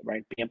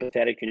 right? Be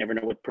empathetic. You never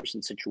know what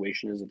person's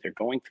situation is that they're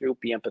going through.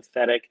 Be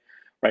empathetic,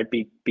 right?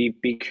 Be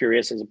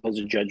curious as opposed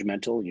to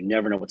judgmental. You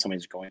never know what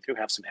somebody's going through.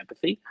 Have some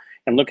empathy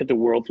and look at the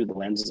world through the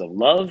lenses of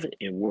love.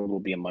 And the world will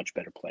be a much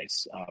better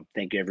place.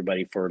 Thank you,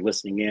 everybody, for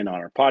listening in on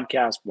our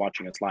podcast,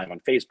 watching us live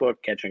on Facebook,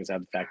 catching us out,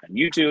 in fact, on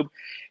YouTube,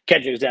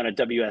 catching us down at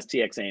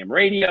WSTX AM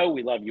Radio.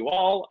 We love you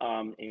all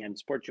and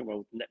support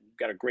you. We've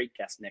got a great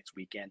guest next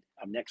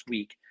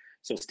week.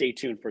 So stay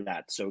tuned for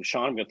that. So,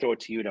 Sean, I'm going to throw it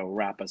to you to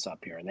wrap us up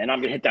here. And then I'm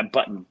going to hit that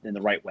button in the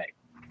right way.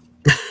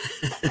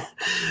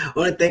 I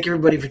want to thank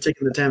everybody for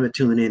taking the time to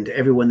tune in, to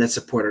everyone that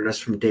supported us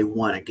from day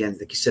one. Again,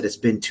 like you said, it's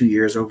been 2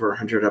 years, over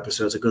 100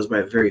 episodes. It goes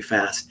by very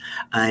fast.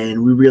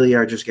 And we really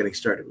are just getting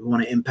started. We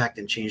want to impact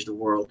and change the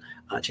world,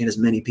 change as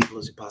many people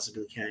as we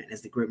possibly can.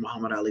 As the great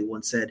Muhammad Ali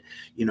once said,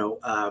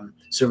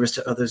 service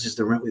to others is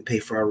the rent we pay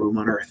for our room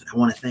on earth. I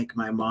want to thank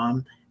my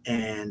mom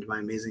and my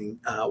amazing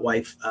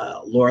wife,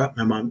 Laura,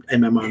 my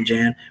mom,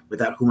 Jan,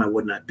 without whom I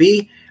would not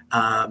be.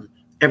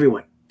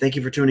 Everyone, thank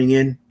you for tuning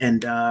in.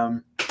 And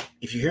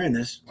if you're hearing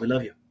this, we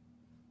love you.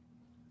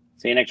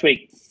 See you next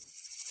week.